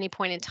available at any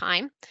point in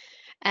time.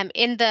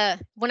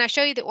 When I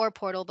show you the OR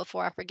portal,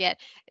 before I forget,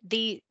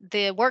 the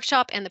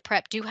workshop and the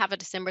prep do have a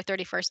December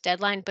 31st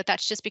deadline, but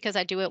that's just because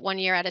I do it 1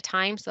 year at a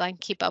time, so I can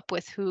keep up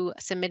with who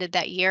submitted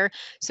that year.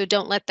 So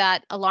don't let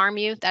that alarm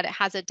you that it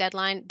has a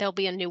deadline. There'll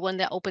be a new one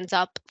that opens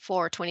up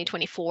for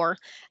 2024,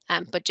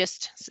 but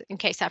just in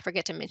case I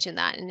forget to mention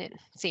that and it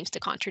seems to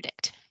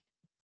contradict.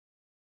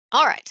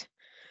 All right.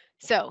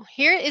 So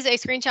here is a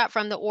screenshot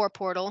from the OR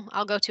portal.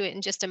 I'll go to it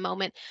in just a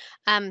moment.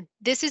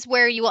 This is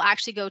where you will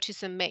actually go to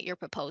submit your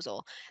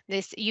proposal.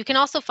 You can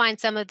also find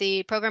some of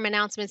the program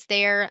announcements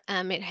there.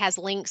 It has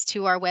links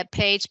to our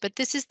webpage, but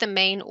this is the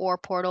main OR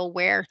portal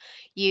where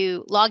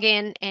you log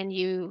in and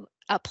you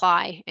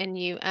apply and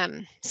you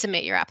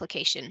submit your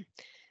application.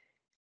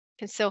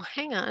 And so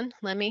hang on,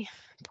 let me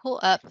pull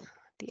up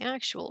the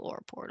actual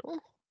OR portal.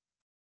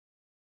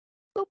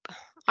 Boop.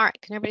 All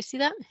right, can everybody see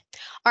that?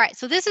 All right,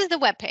 so this is the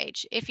web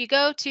page. If you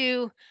go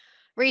to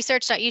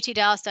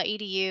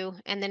research.utdallas.edu,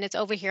 and then it's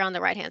over here on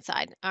the right-hand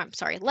side, I'm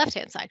sorry,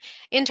 left-hand side,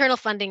 internal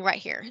funding right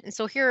here. And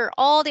so here are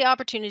all the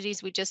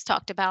opportunities we just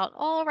talked about,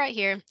 all right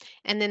here.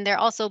 And then there are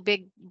also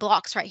big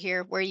blocks right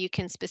here where you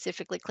can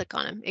specifically click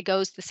on them. It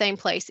goes the same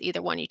place,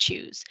 either one you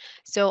choose.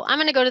 So I'm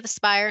gonna go to the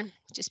Spire,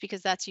 just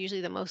because that's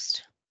usually the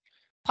most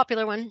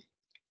popular one.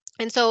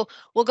 And so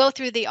we'll go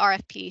through the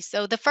RFP.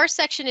 So the first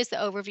section is the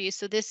overview.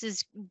 So this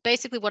is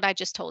basically what I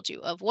just told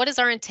you of what is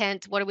our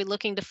intent, what are we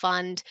looking to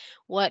fund,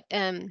 what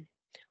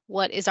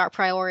is our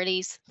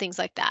priorities, things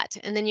like that.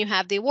 And then you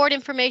have the award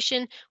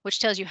information, which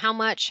tells you how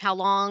much, how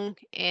long,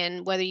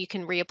 and whether you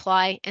can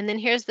reapply. And then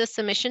here's the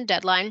submission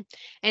deadline.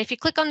 And if you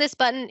click on this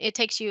button, it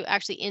takes you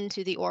actually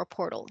into the OR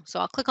portal. So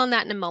I'll click on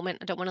that in a moment.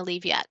 I don't want to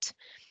leave yet.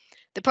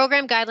 The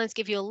program guidelines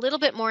give you a little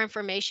bit more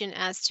information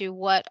as to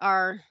what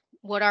our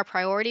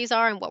priorities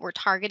are and what we're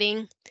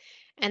targeting.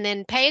 And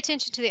then pay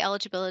attention to the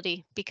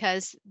eligibility,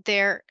 because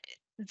there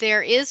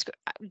is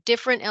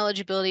different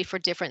eligibility for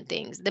different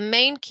things. The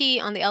main key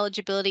on the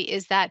eligibility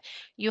is that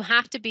you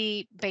have to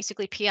be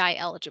basically PI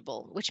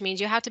eligible, which means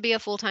you have to be a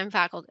full-time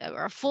faculty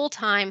or a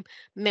full-time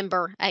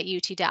member at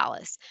UT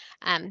Dallas.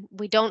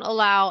 We don't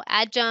allow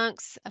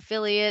adjuncts,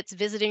 affiliates,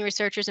 visiting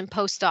researchers, and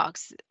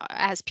postdocs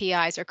as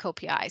PIs or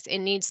co-PIs. It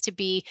needs to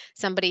be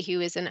somebody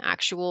who is an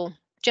actual,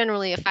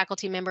 generally a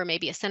faculty member,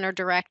 maybe a center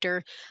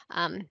director,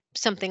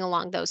 something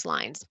along those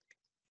lines.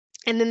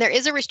 And then there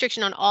is a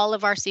restriction on all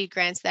of our seed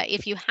grants that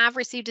if you have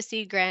received a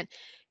seed grant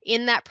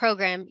in that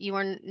program, you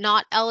are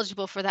not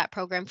eligible for that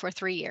program for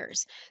 3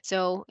 years.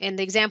 So in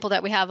the example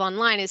that we have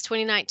online is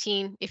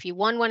 2019. If you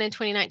won one in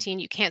 2019,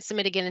 you can't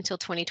submit again until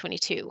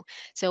 2022.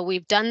 So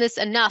we've done this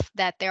enough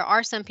that there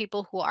are some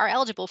people who are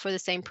eligible for the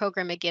same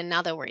program again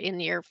now that we're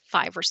in year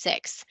 5 or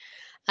 6.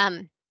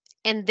 And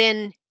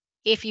then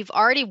if you've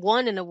already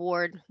won an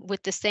award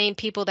with the same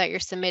people that you're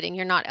submitting,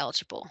 you're not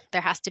eligible. There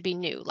has to be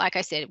new. Like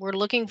I said, we're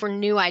looking for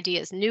new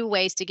ideas, new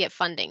ways to get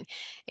funding.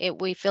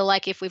 We feel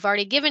like if we've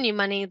already given you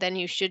money, then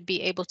you should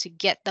be able to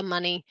get the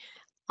money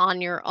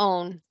on your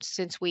own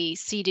since we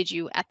seeded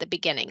you at the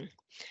beginning.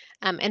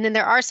 And then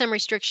there are some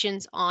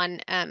restrictions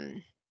on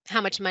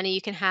how much money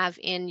you can have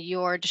in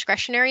your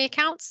discretionary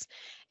accounts.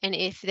 And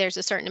if there's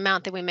a certain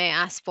amount, then we may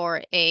ask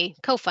for a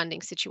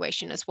co-funding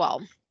situation as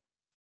well.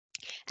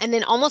 And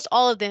then almost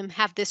all of them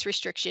have this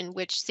restriction,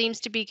 which seems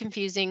to be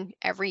confusing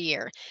every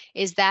year,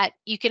 is that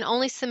you can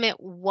only submit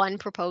one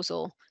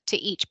proposal to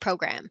each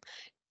program.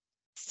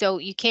 So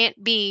you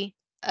can't be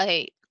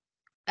a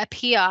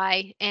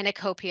PI and a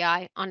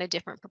co-PI on a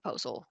different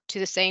proposal to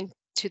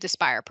the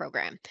Spire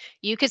program.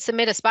 You could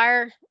submit a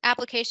Spire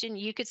application,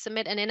 you could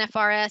submit an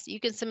NFRS, you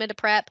could submit a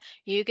prep,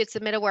 you could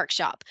submit a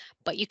workshop,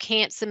 but you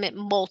can't submit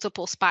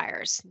multiple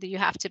Spires. You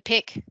have to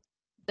pick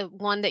the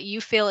one that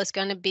you feel is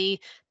going to be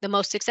the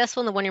most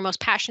successful and the one you're most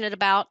passionate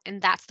about,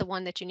 and that's the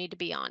one that you need to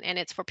be on. And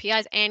it's for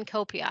PIs and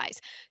co-PIs.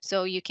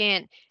 So you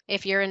can't,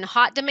 if you're in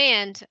hot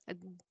demand,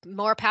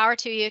 more power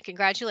to you,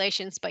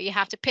 congratulations, but you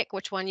have to pick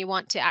which one you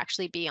want to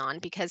actually be on,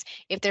 because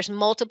if there's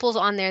multiples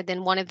on there,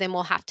 then one of them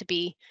will have to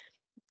be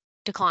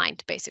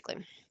declined,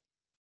 basically.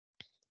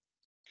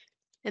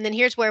 And then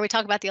here's where we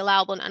talk about the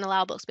allowable and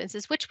unallowable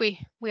expenses, which we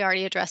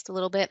already addressed a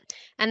little bit.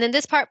 And then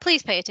this part,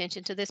 please pay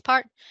attention to this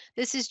part.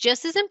 This is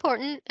just as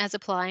important as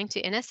applying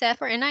to NSF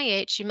or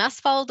NIH. You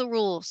must follow the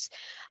rules.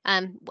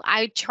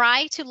 I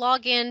try to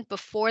log in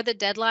before the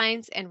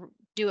deadlines and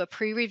do a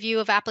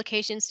pre-review of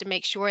applications to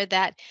make sure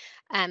that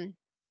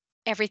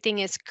everything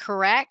is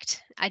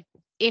correct.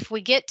 If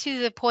we get to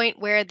the point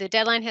where the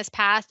deadline has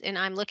passed and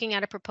I'm looking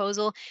at a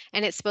proposal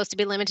and it's supposed to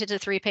be limited to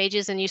 3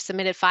 pages and you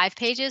submitted 5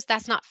 pages,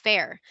 that's not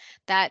fair.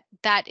 That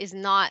is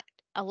not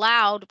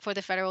allowed for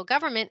the federal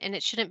government, and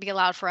it shouldn't be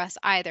allowed for us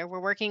either. We're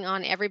working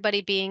on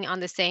everybody being on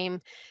the same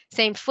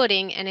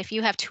footing, and if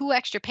you have 2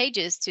 extra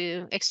pages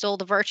to extol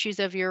the virtues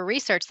of your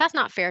research, that's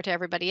not fair to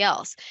everybody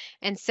else.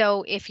 And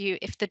so if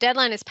the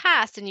deadline is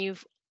passed and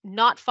you've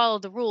not follow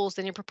the rules,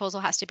 then your proposal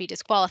has to be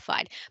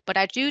disqualified. But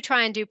I do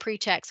try and do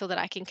pre-check so that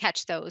I can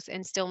catch those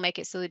and still make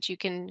it so that you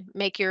can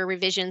make your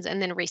revisions and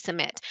then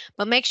resubmit.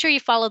 But make sure you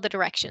follow the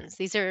directions.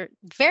 These are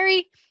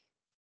very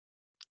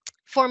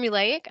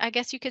formulaic, I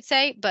guess you could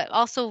say, but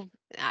also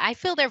I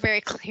feel they're very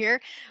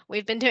clear.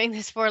 We've been doing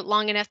this for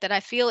long enough that I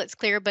feel it's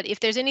clear, but if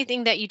there's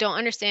anything that you don't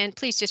understand,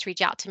 please just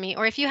reach out to me.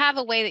 Or if you have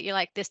a way that you're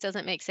like, this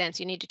doesn't make sense,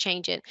 you need to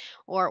change it,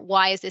 or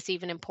why is this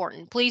even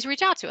important? Please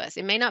reach out to us.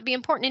 It may not be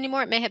important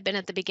anymore. It may have been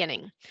at the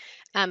beginning.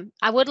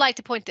 I would like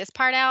to point this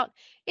part out.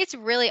 It's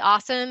really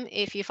awesome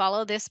if you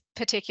follow this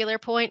particular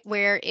point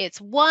where it's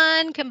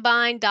one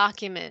combined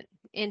document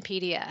in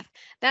PDF.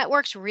 That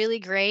works really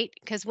great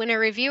because when a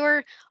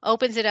reviewer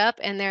opens it up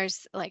and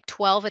there's like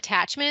 12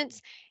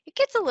 attachments, it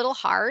gets a little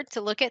hard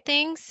to look at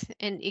things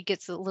and it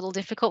gets a little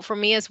difficult for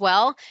me as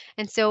well.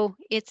 And so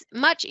it's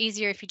much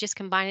easier if you just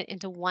combine it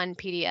into one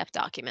PDF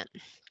document.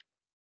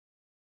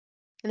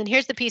 And then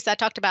here's the piece I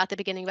talked about at the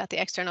beginning about the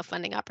external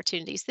funding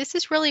opportunities. This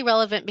is really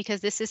relevant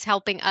because this is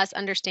helping us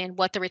understand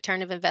what the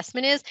return of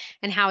investment is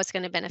and how it's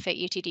going to benefit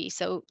UTD.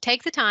 So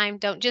take the time,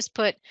 don't just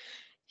put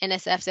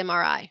NSF's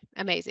MRI.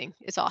 Amazing.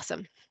 It's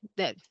awesome.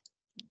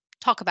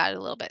 Talk about it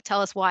a little bit.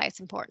 Tell us why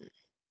it's important.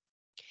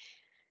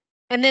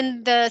 And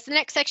then the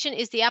next section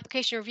is the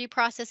application review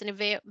process and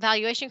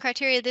evaluation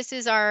criteria. This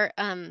is our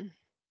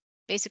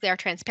basically our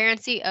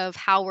transparency of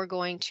how we're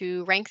going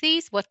to rank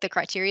these, what the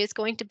criteria is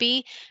going to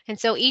be. And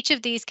so each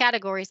of these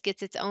categories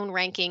gets its own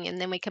ranking, and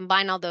then we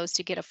combine all those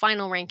to get a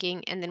final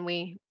ranking, and then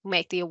we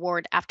make the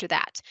award after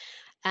that.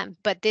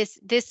 But this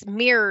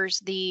mirrors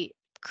the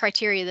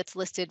criteria that's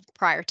listed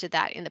prior to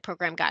that in the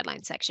program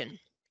guidelines section.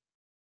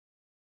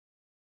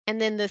 And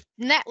then the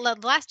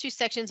last two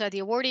sections are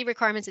the awardee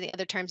requirements and the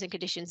other terms and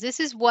conditions. This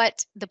is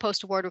what the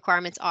post-award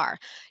requirements are.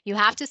 You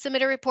have to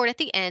submit a report at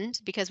the end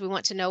because we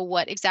want to know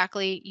what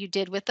exactly you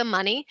did with the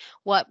money,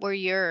 what were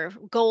your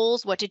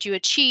goals, what did you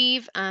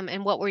achieve,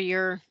 and what were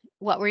your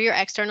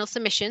external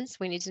submissions.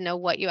 We need to know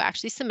what you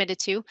actually submitted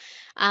to.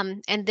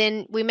 And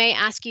then we may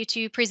ask you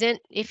to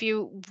present if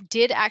you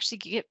did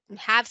actually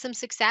have some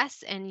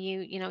success and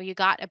you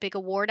got a big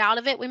award out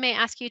of it. We may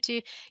ask you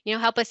to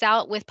help us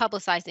out with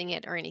publicizing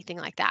it or anything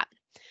like that.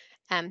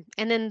 And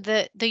then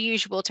the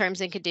usual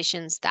terms and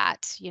conditions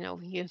that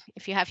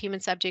if you have human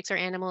subjects or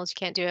animals, you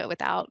can't do it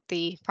without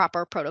the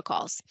proper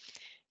protocols.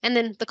 And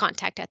then the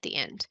contact at the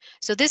end.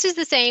 So this is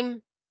the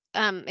same.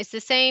 It's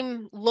the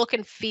same look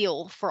and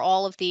feel for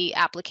all of the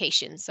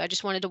applications. So I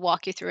just wanted to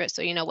walk you through it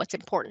so you know what's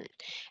important.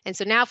 And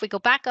so now if we go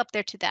back up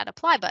there to that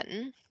apply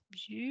button,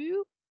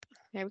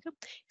 there we go.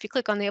 If you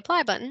click on the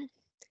apply button,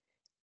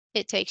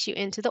 it takes you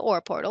into the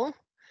OR portal,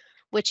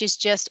 which is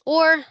just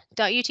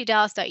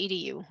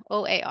or.utdallas.edu,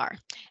 OAR.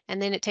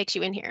 And then it takes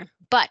you in here.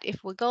 But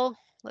if we go,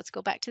 let's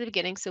go back to the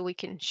beginning so we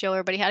can show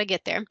everybody how to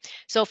get there.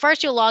 So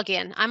first you'll log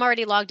in. I'm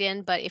already logged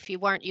in, but if you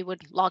weren't, you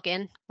would log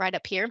in right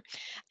up here.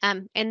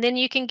 And then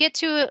you can get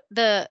to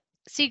the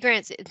seed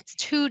grants in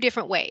two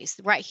different ways.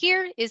 Right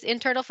here is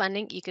internal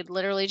funding. You could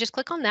literally just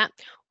click on that,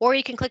 or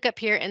you can click up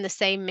here and the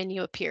same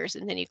menu appears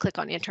and then you click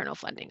on internal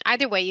funding.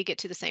 Either way, you get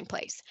to the same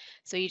place.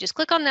 So you just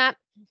click on that.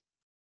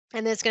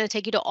 And then it's going to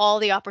take you to all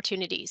the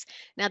opportunities.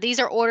 Now, these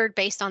are ordered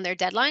based on their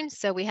deadlines.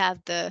 So we have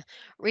the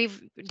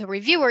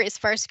reviewer is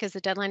first because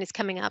the deadline is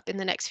coming up in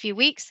the next few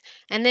weeks.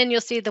 And then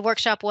you'll see the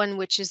workshop one,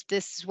 which is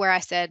this where I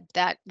said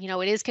that,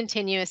 it is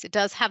continuous. It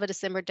does have a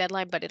December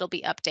deadline, but it'll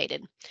be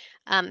updated.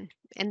 And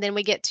then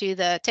we get to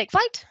the take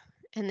flight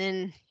and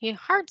then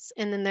hearts.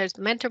 And then there's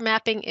mentor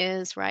mapping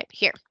is right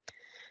here.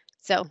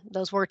 So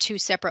those were two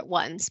separate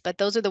ones, but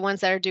those are the ones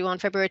that are due on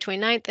February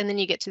 29th, and then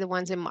you get to the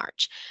ones in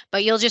March.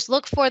 But you'll just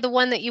look for the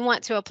one that you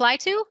want to apply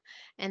to,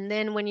 and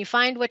then when you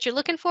find what you're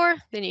looking for,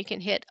 then you can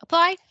hit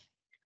apply.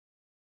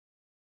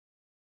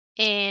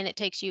 And it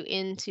takes you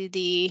into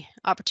the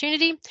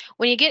opportunity.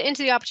 When you get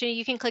into the opportunity,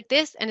 you can click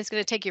this, and it's going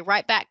to take you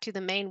right back to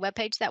the main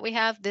webpage that we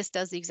have. This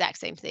does the exact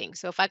same thing.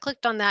 So if I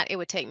clicked on that, it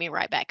would take me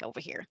right back over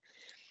here.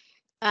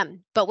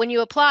 But when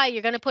you apply,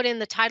 you're going to put in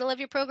the title of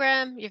your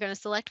program. You're going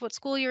to select what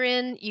school you're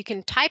in. You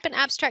can type an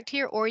abstract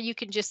here, or you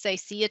can just say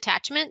see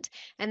attachment.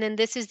 And then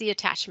this is the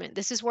attachment.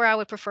 This is where I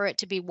would prefer it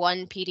to be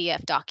one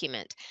PDF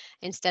document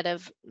instead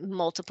of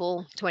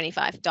multiple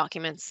 25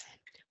 documents,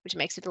 which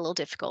makes it a little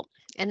difficult.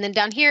 And then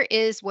down here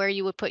is where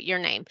you would put your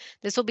name.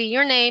 This will be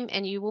your name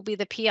and you will be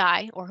the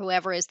PI or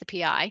whoever is the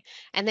PI.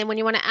 And then when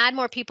you want to add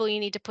more people,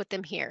 you need to put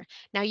them here.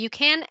 Now you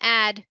can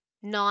add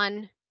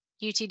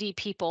non-UTD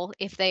people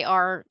if they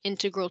are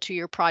integral to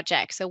your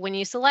project. So when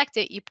you select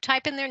it, you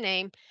type in their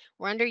name,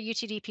 we're under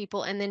UTD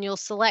people, and then you'll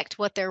select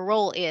what their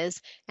role is.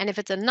 And if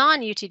it's a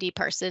non-UTD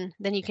person,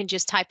 then you can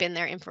just type in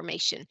their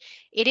information.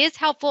 It is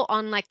helpful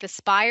on like the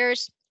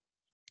Spires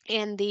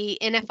and the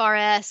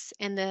NFRS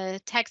and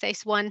the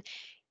TexAce one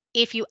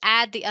if you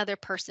add the other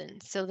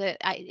person so that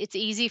it's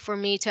easy for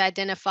me to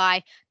identify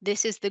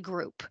this is the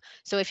group.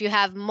 So if you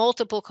have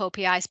multiple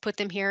co-PIs, put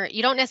them here.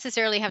 You don't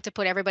necessarily have to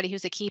put everybody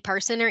who's a key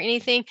person or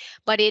anything,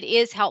 but it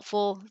is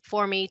helpful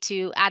for me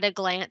to at a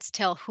glance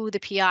tell who the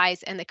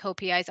PIs and the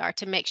co-PIs are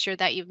to make sure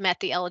that you've met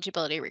the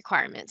eligibility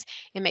requirements.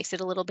 It makes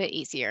it a little bit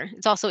easier.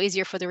 It's also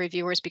easier for the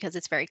reviewers because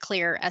it's very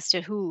clear as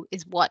to who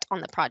is what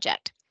on the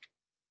project.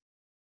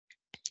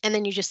 And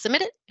then you just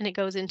submit it and it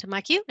goes into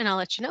my queue and I'll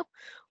let you know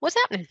what's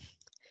happening.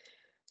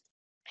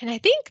 And I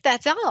think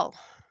that's all.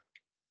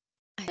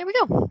 There we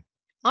go.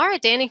 All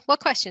right, Danny, what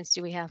questions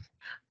do we have?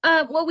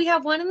 Well, we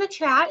have one in the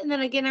chat, and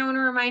then again, I want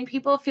to remind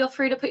people, feel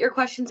free to put your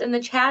questions in the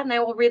chat and I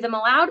will read them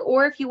aloud,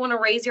 or if you want to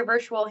raise your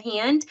virtual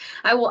hand,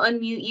 I will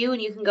unmute you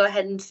and you can go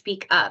ahead and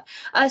speak up.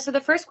 So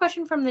the first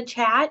question from the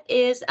chat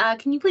is,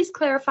 can you please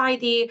clarify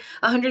the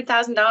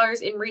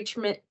 $100,000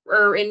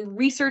 in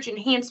research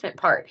enhancement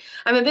part?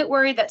 I'm a bit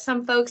worried that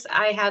some folks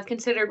I have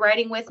considered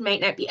writing with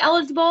might not be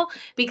eligible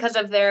because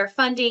of their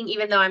funding.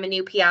 Even though I'm a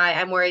new PI,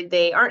 I'm worried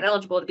they aren't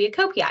eligible to be a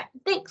co-PI.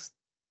 Thanks.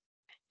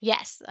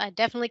 Yes, I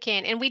definitely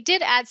can. And we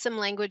did add some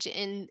language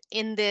in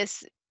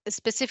this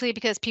specifically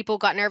because people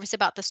got nervous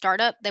about the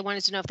startup. They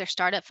wanted to know if their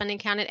startup funding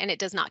counted, and it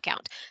does not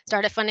count.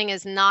 Startup funding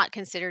is not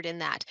considered in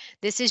that.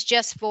 This is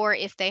just for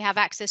if they have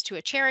access to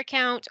a chair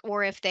account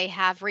or if they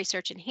have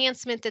research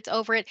enhancement that's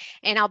over it.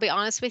 And I'll be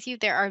honest with you,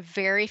 there are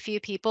very few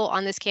people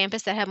on this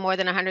campus that have more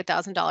than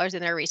 $100,000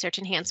 in their research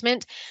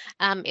enhancement.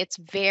 It's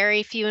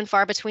very few and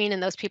far between,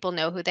 and those people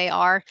know who they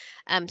are.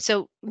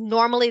 So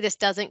normally this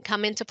doesn't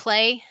come into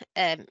play.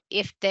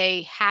 If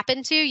they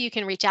happen to, you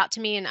can reach out to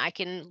me and I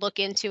can look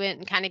into it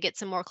and kind of get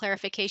some more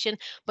clarification.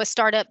 But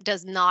startup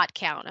does not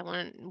count. I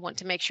want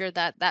to make sure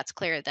that that's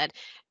clear, that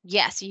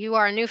yes, you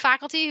are a new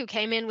faculty who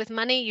came in with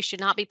money. You should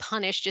not be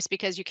punished just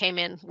because you came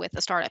in with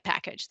a startup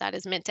package. That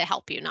is meant to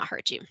help you, not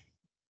hurt you.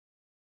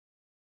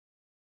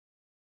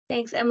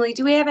 Thanks, Emily.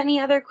 Do we have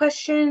any other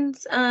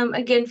questions?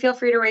 Again, feel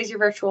free to raise your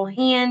virtual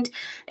hand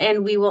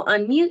and we will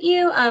unmute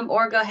you,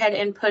 or go ahead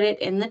and put it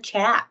in the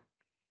chat.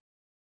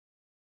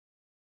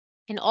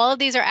 And all of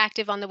these are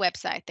active on the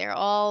website. They're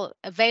all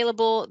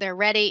available. They're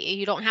ready.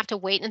 You don't have to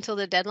wait until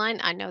the deadline.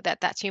 I know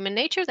that that's human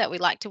nature, that we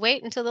like to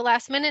wait until the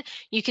last minute.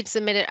 You can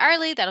submit it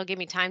early. That'll give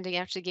me time to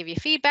actually give you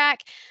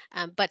feedback,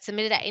 but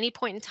submit it at any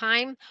point in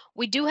time.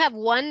 We do have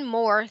one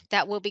more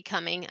that will be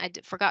coming. I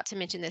forgot to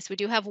mention this. We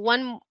do have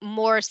one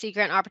more Seed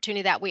Grant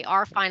opportunity that we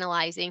are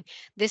finalizing.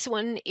 This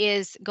one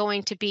is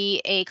going to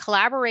be a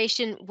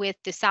collaboration with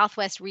the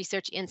Southwest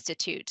Research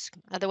Institute,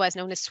 otherwise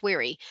known as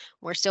SWRI.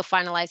 We're still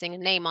finalizing a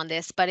name on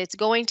this, but it's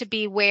going to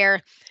be where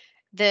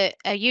a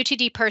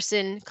UTD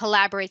person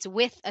collaborates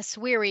with a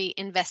SWRI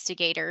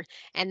investigator,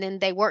 and then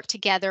they work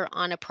together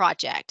on a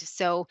project.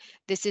 So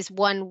this is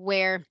one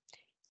where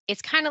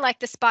it's kind of like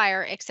the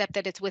Spire, except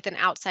that it's with an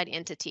outside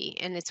entity,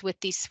 and it's with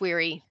the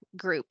SWRI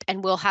group.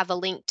 And we'll have a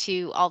link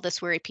to all the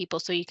SWRI people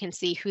so you can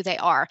see who they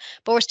are.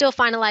 But we're still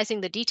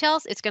finalizing the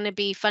details. It's going to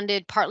be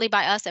funded partly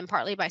by us and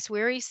partly by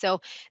SWRI.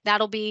 So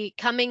that'll be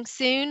coming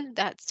soon.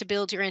 That's to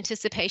build your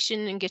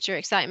anticipation and get your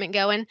excitement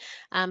going.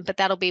 But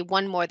that'll be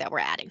one more that we're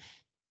adding.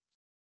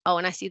 Oh,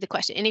 and I see the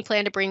question. Any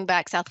plan to bring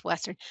back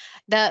Southwestern?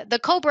 The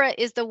COBRA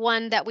is the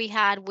one that we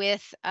had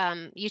with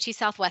UT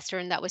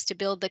Southwestern that was to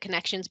build the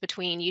connections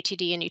between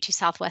UTD and UT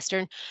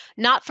Southwestern.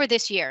 Not for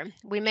this year.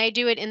 We may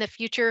do it in the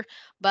future,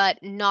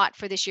 but not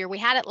for this year. We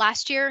had it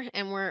last year,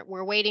 and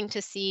we're waiting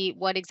to see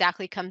what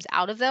exactly comes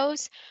out of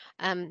those.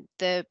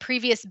 The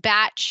previous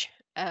batch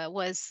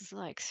was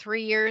like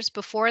 3 years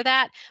before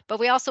that, but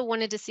we also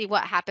wanted to see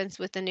what happens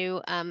with the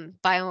new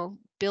bio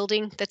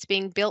building that's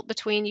being built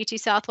between UT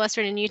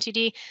Southwestern and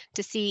UTD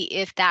to see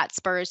if that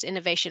spurs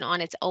innovation on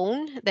its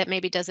own that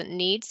maybe doesn't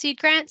need seed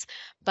grants,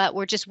 but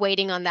we're just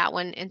waiting on that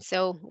one. And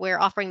so we're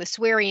offering the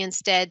SWRI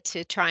instead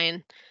to try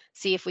and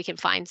see if we can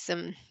find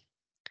some,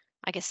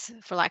 I guess,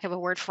 for lack of a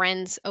word,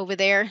 friends over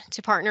there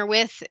to partner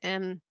with.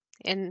 And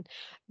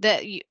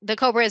the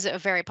COBRA is a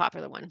very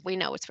popular one. We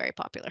know it's very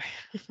popular.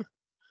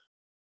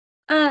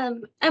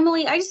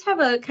 Emily, I just have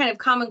a kind of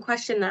common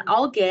question that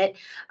I'll get.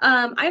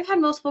 I've had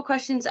multiple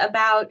questions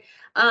about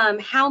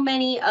how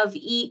many of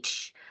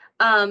each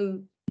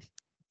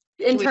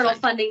internal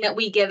funding that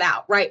we give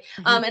out, right?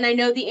 Mm-hmm. And I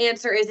know the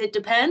answer is it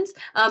depends,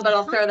 but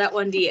I'll throw that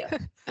one to you.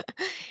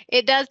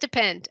 It does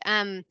depend.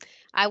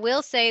 I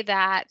will say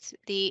that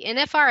the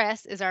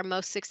NFRS is our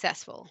most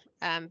successful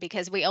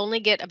because we only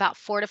get about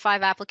 4 to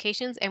 5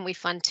 applications and we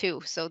fund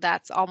 2. So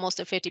that's almost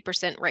a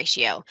 50%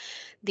 ratio.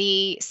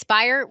 The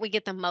Spire, we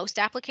get the most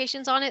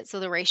applications on it. So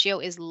the ratio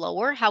is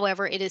lower.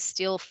 However, it is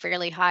still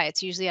fairly high.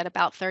 It's usually at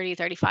about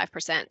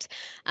 30-35%.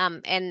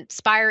 And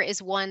Spire is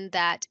one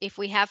that if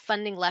we have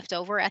funding left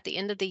over at the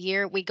end of the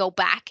year, we go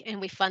back and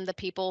we fund the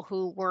people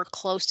who were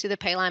close to the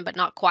pay line, but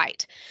not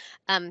quite.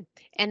 And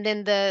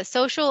then the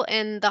social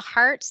and the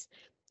hearts,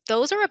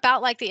 those are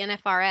about like the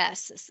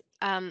NFRS.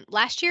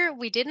 Last year,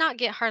 we did not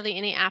get hardly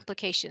any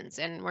applications,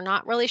 and we're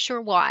not really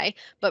sure why.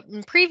 But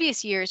in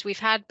previous years, we've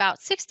had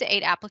about 6 to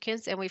 8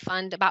 applicants, and we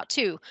fund about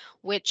 2,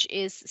 which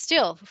is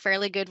still a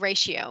fairly good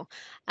ratio.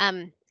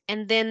 And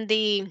then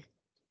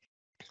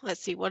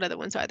let's see, what other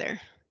ones are there?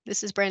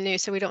 This is brand new,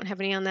 so we don't have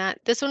any on that.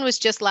 This one was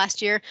just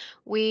last year.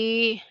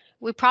 We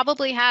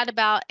probably had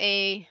about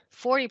a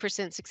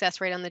 40% success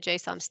rate on the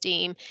JSOM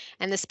STEAM,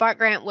 and the Spark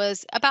grant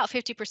was about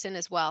 50%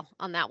 as well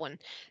on that one.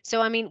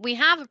 So, I mean, we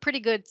have a pretty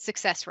good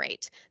success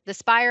rate. The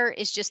Spire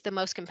is just the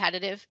most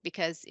competitive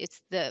because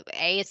it's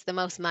the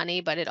most money,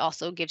 but it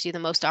also gives you the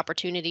most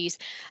opportunities.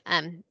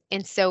 And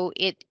so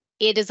it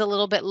is a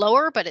little bit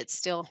lower, but it's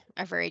still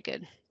a very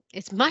good.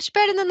 It's much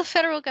better than the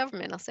federal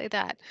government, I'll say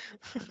that.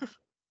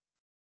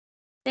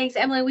 Thanks,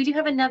 Emily. We do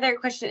have another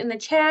question in the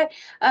chat.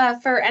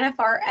 For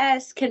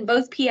NFRS, can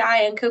both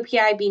PI and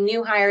co-PI be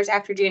new hires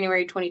after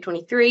January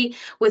 2023,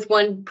 with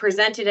one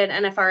presented at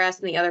NFRS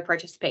and the other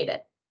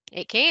participated?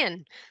 It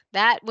can.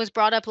 That was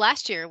brought up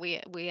last year.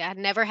 We had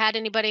never had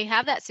anybody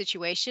have that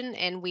situation,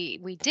 and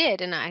we did.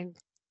 And I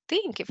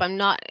think, if I'm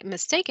not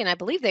mistaken, I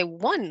believe they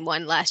won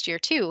one last year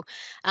too.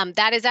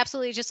 That is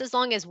absolutely, just as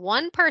long as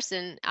one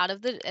person out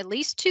of at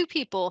least 2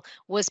 people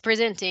was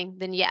presenting,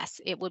 then yes,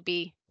 it would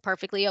be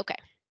perfectly okay.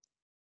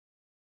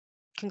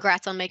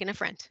 Congrats on making a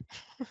friend.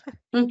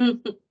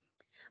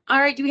 All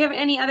right, do we have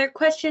any other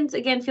questions?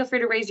 Again, feel free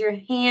to raise your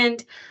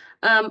hand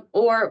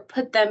or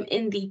put them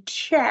in the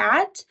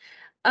chat.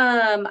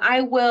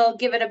 I will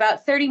give it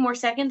about 30 more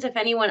seconds if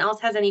anyone else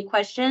has any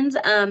questions.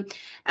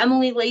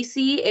 Emily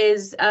Lacey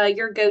is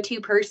your go-to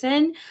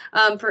person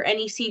for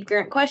any seed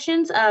grant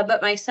questions,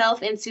 but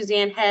myself and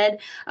Suzanne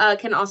Head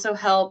can also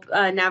help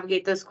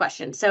navigate those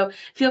questions. So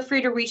feel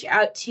free to reach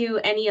out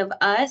to any of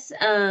us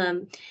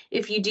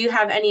if you do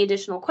have any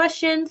additional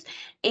questions.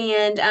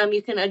 And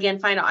you can, again,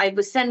 find out. I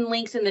was sending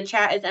links in the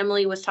chat as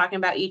Emily was talking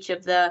about each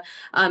of the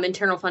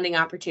internal funding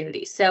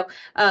opportunities. So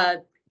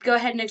go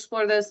ahead and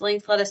explore those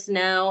links. Let us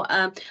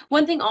know.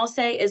 One thing I'll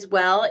say as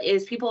well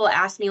is people will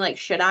ask me, like,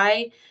 should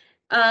I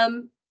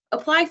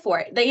apply for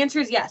it? The answer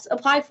is yes,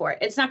 apply for it.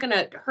 It's not going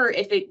to hurt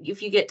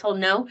if you get told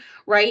no,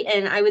 right?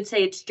 And I would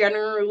say it's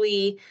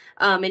generally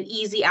an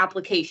easy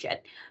application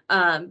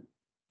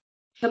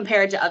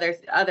compared to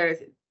other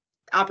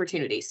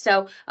opportunities.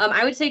 So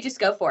I would say just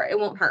go for it. It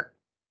won't hurt.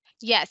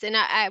 Yes, and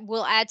I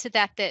will add to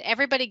that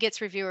everybody gets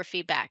reviewer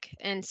feedback.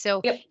 And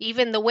so Yep.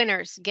 even the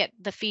winners get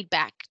the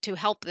feedback to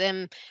help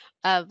them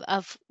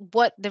of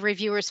what the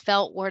reviewers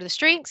felt were the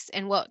strengths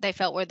and what they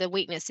felt were the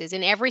weaknesses.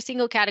 In every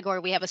single category,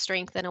 we have a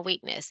strength and a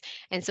weakness.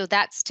 And so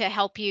that's to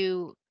help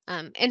you.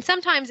 And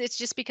sometimes it's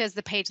just because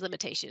the page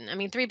limitation. I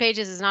mean, 3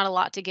 pages is not a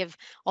lot to give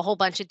a whole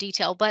bunch of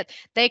detail, but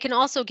they can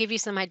also give you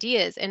some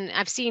ideas. And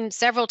I've seen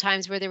several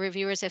times where the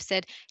reviewers have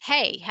said,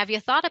 hey, have you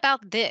thought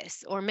about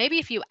this? Or maybe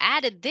if you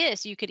added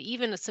this, you could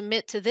even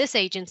submit to this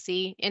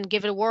agency and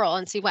give it a whirl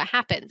and see what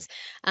happens.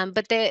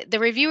 But the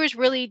reviewers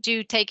really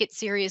do take it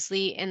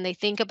seriously, and they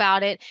think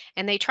about it,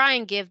 and they try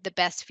and give the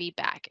best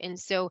feedback. And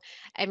so,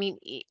 I mean,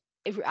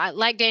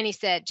 like Danny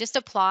said, just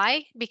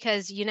apply,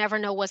 because you never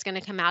know what's going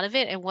to come out of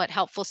it and what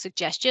helpful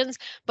suggestions.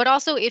 But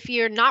also, if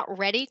you're not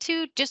ready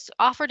to, just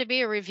offer to be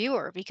a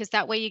reviewer, because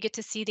that way you get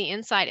to see the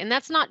insight. And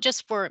that's not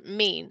just for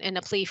me and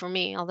a plea for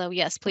me, although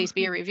yes, please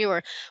be a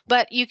reviewer,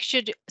 but you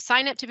should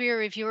sign up to be a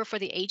reviewer for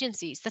the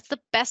agencies. That's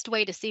the best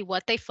way to see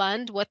what they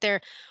fund, what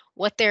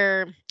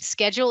their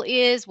schedule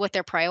is, what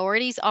their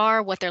priorities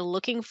are, what they're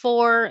looking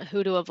for,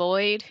 who to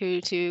avoid,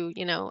 who to,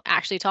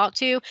 actually talk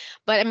to.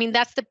 But I mean,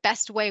 that's the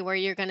best way where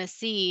you're going to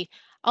see,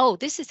 oh,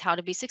 this is how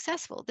to be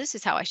successful. This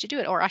is how I should do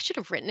it. Or I should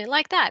have written it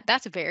like that.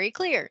 That's very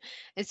clear.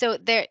 And so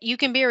there, you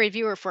can be a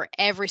reviewer for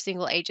every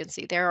single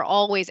agency. They're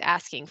always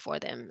asking for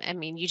them. I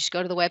mean, you just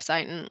go to the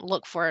website and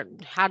look for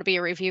how to be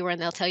a reviewer,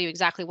 and they'll tell you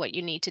exactly what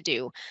you need to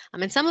do.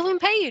 And some of them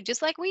pay you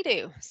just like we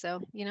do.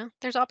 So,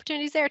 there's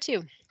opportunities there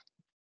too.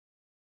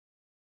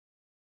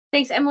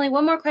 Thanks, Emily.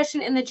 One more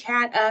question in the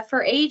chat.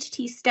 For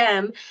AHT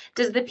STEM,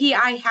 does the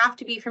PI have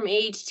to be from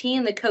AHT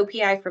and the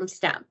co-PI from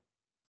STEM?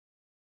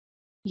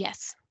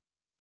 Yes.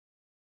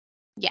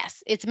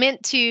 Yes, it's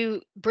meant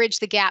to bridge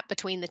the gap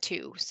between the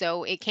two.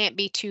 So it can't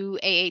be 2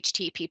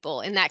 AHT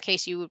people. In that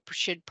case, you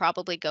should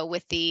probably go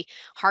with the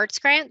Hearts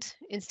grant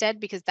instead,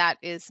 because that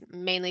is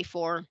mainly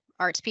for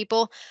arts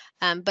people.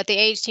 But the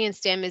AHT and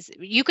STEM is,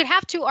 you could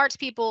have 2 arts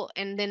people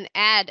and then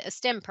add a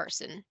STEM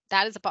person.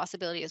 That is a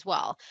possibility as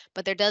well.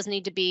 But there does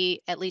need to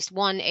be at least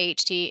 1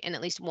 AHT and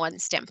at least 1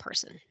 STEM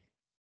person.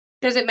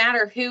 Does it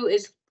matter who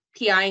is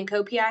PI and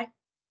co-PI?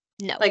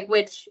 No. Like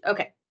which?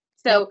 Okay.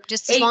 So nope,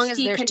 just as long as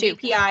there's can 2.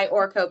 be PI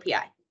or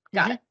co-PI.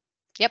 Got it.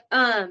 Yep.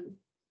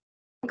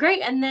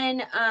 Great. And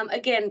then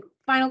again,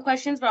 final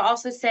questions, but I'll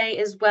also say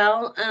as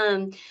well,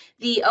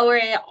 the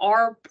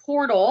OER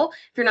portal,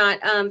 if you're not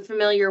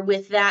familiar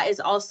with that, is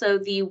also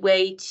the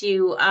way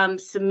to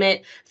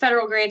submit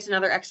federal grants and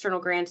other external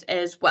grants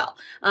as well.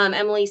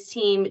 Emily's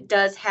team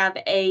does have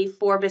a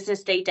 4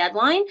 business day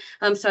deadline,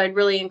 so I'd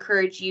really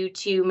encourage you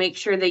to make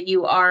sure that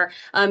you are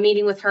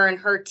meeting with her and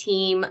her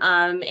team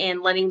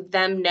and letting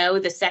them know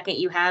the second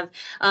you have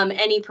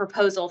any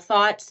proposal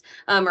thoughts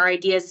or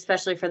ideas,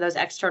 especially for those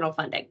external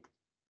funding.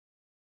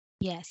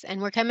 Yes,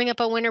 and we're coming up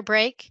on winter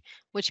break,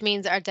 which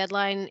means our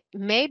deadline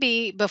may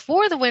be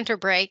before the winter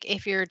break.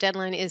 If your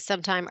deadline is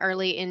sometime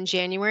early in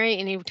January,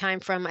 anytime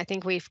from, I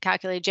think we've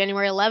calculated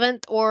January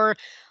 11th, or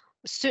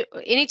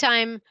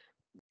anytime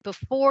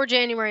before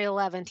January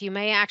 11th, you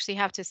may actually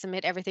have to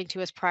submit everything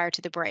to us prior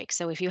to the break.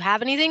 So if you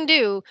have anything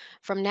due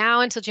from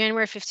now until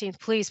January 15th,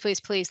 please, please,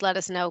 please let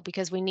us know,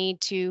 because we need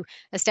to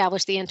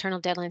establish the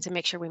internal deadlines and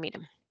make sure we meet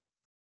them.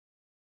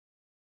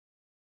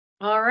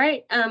 All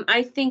right.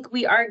 I think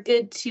we are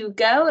good to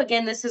go.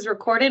 Again, this is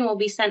recorded and will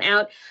be sent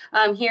out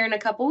here in a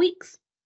couple weeks.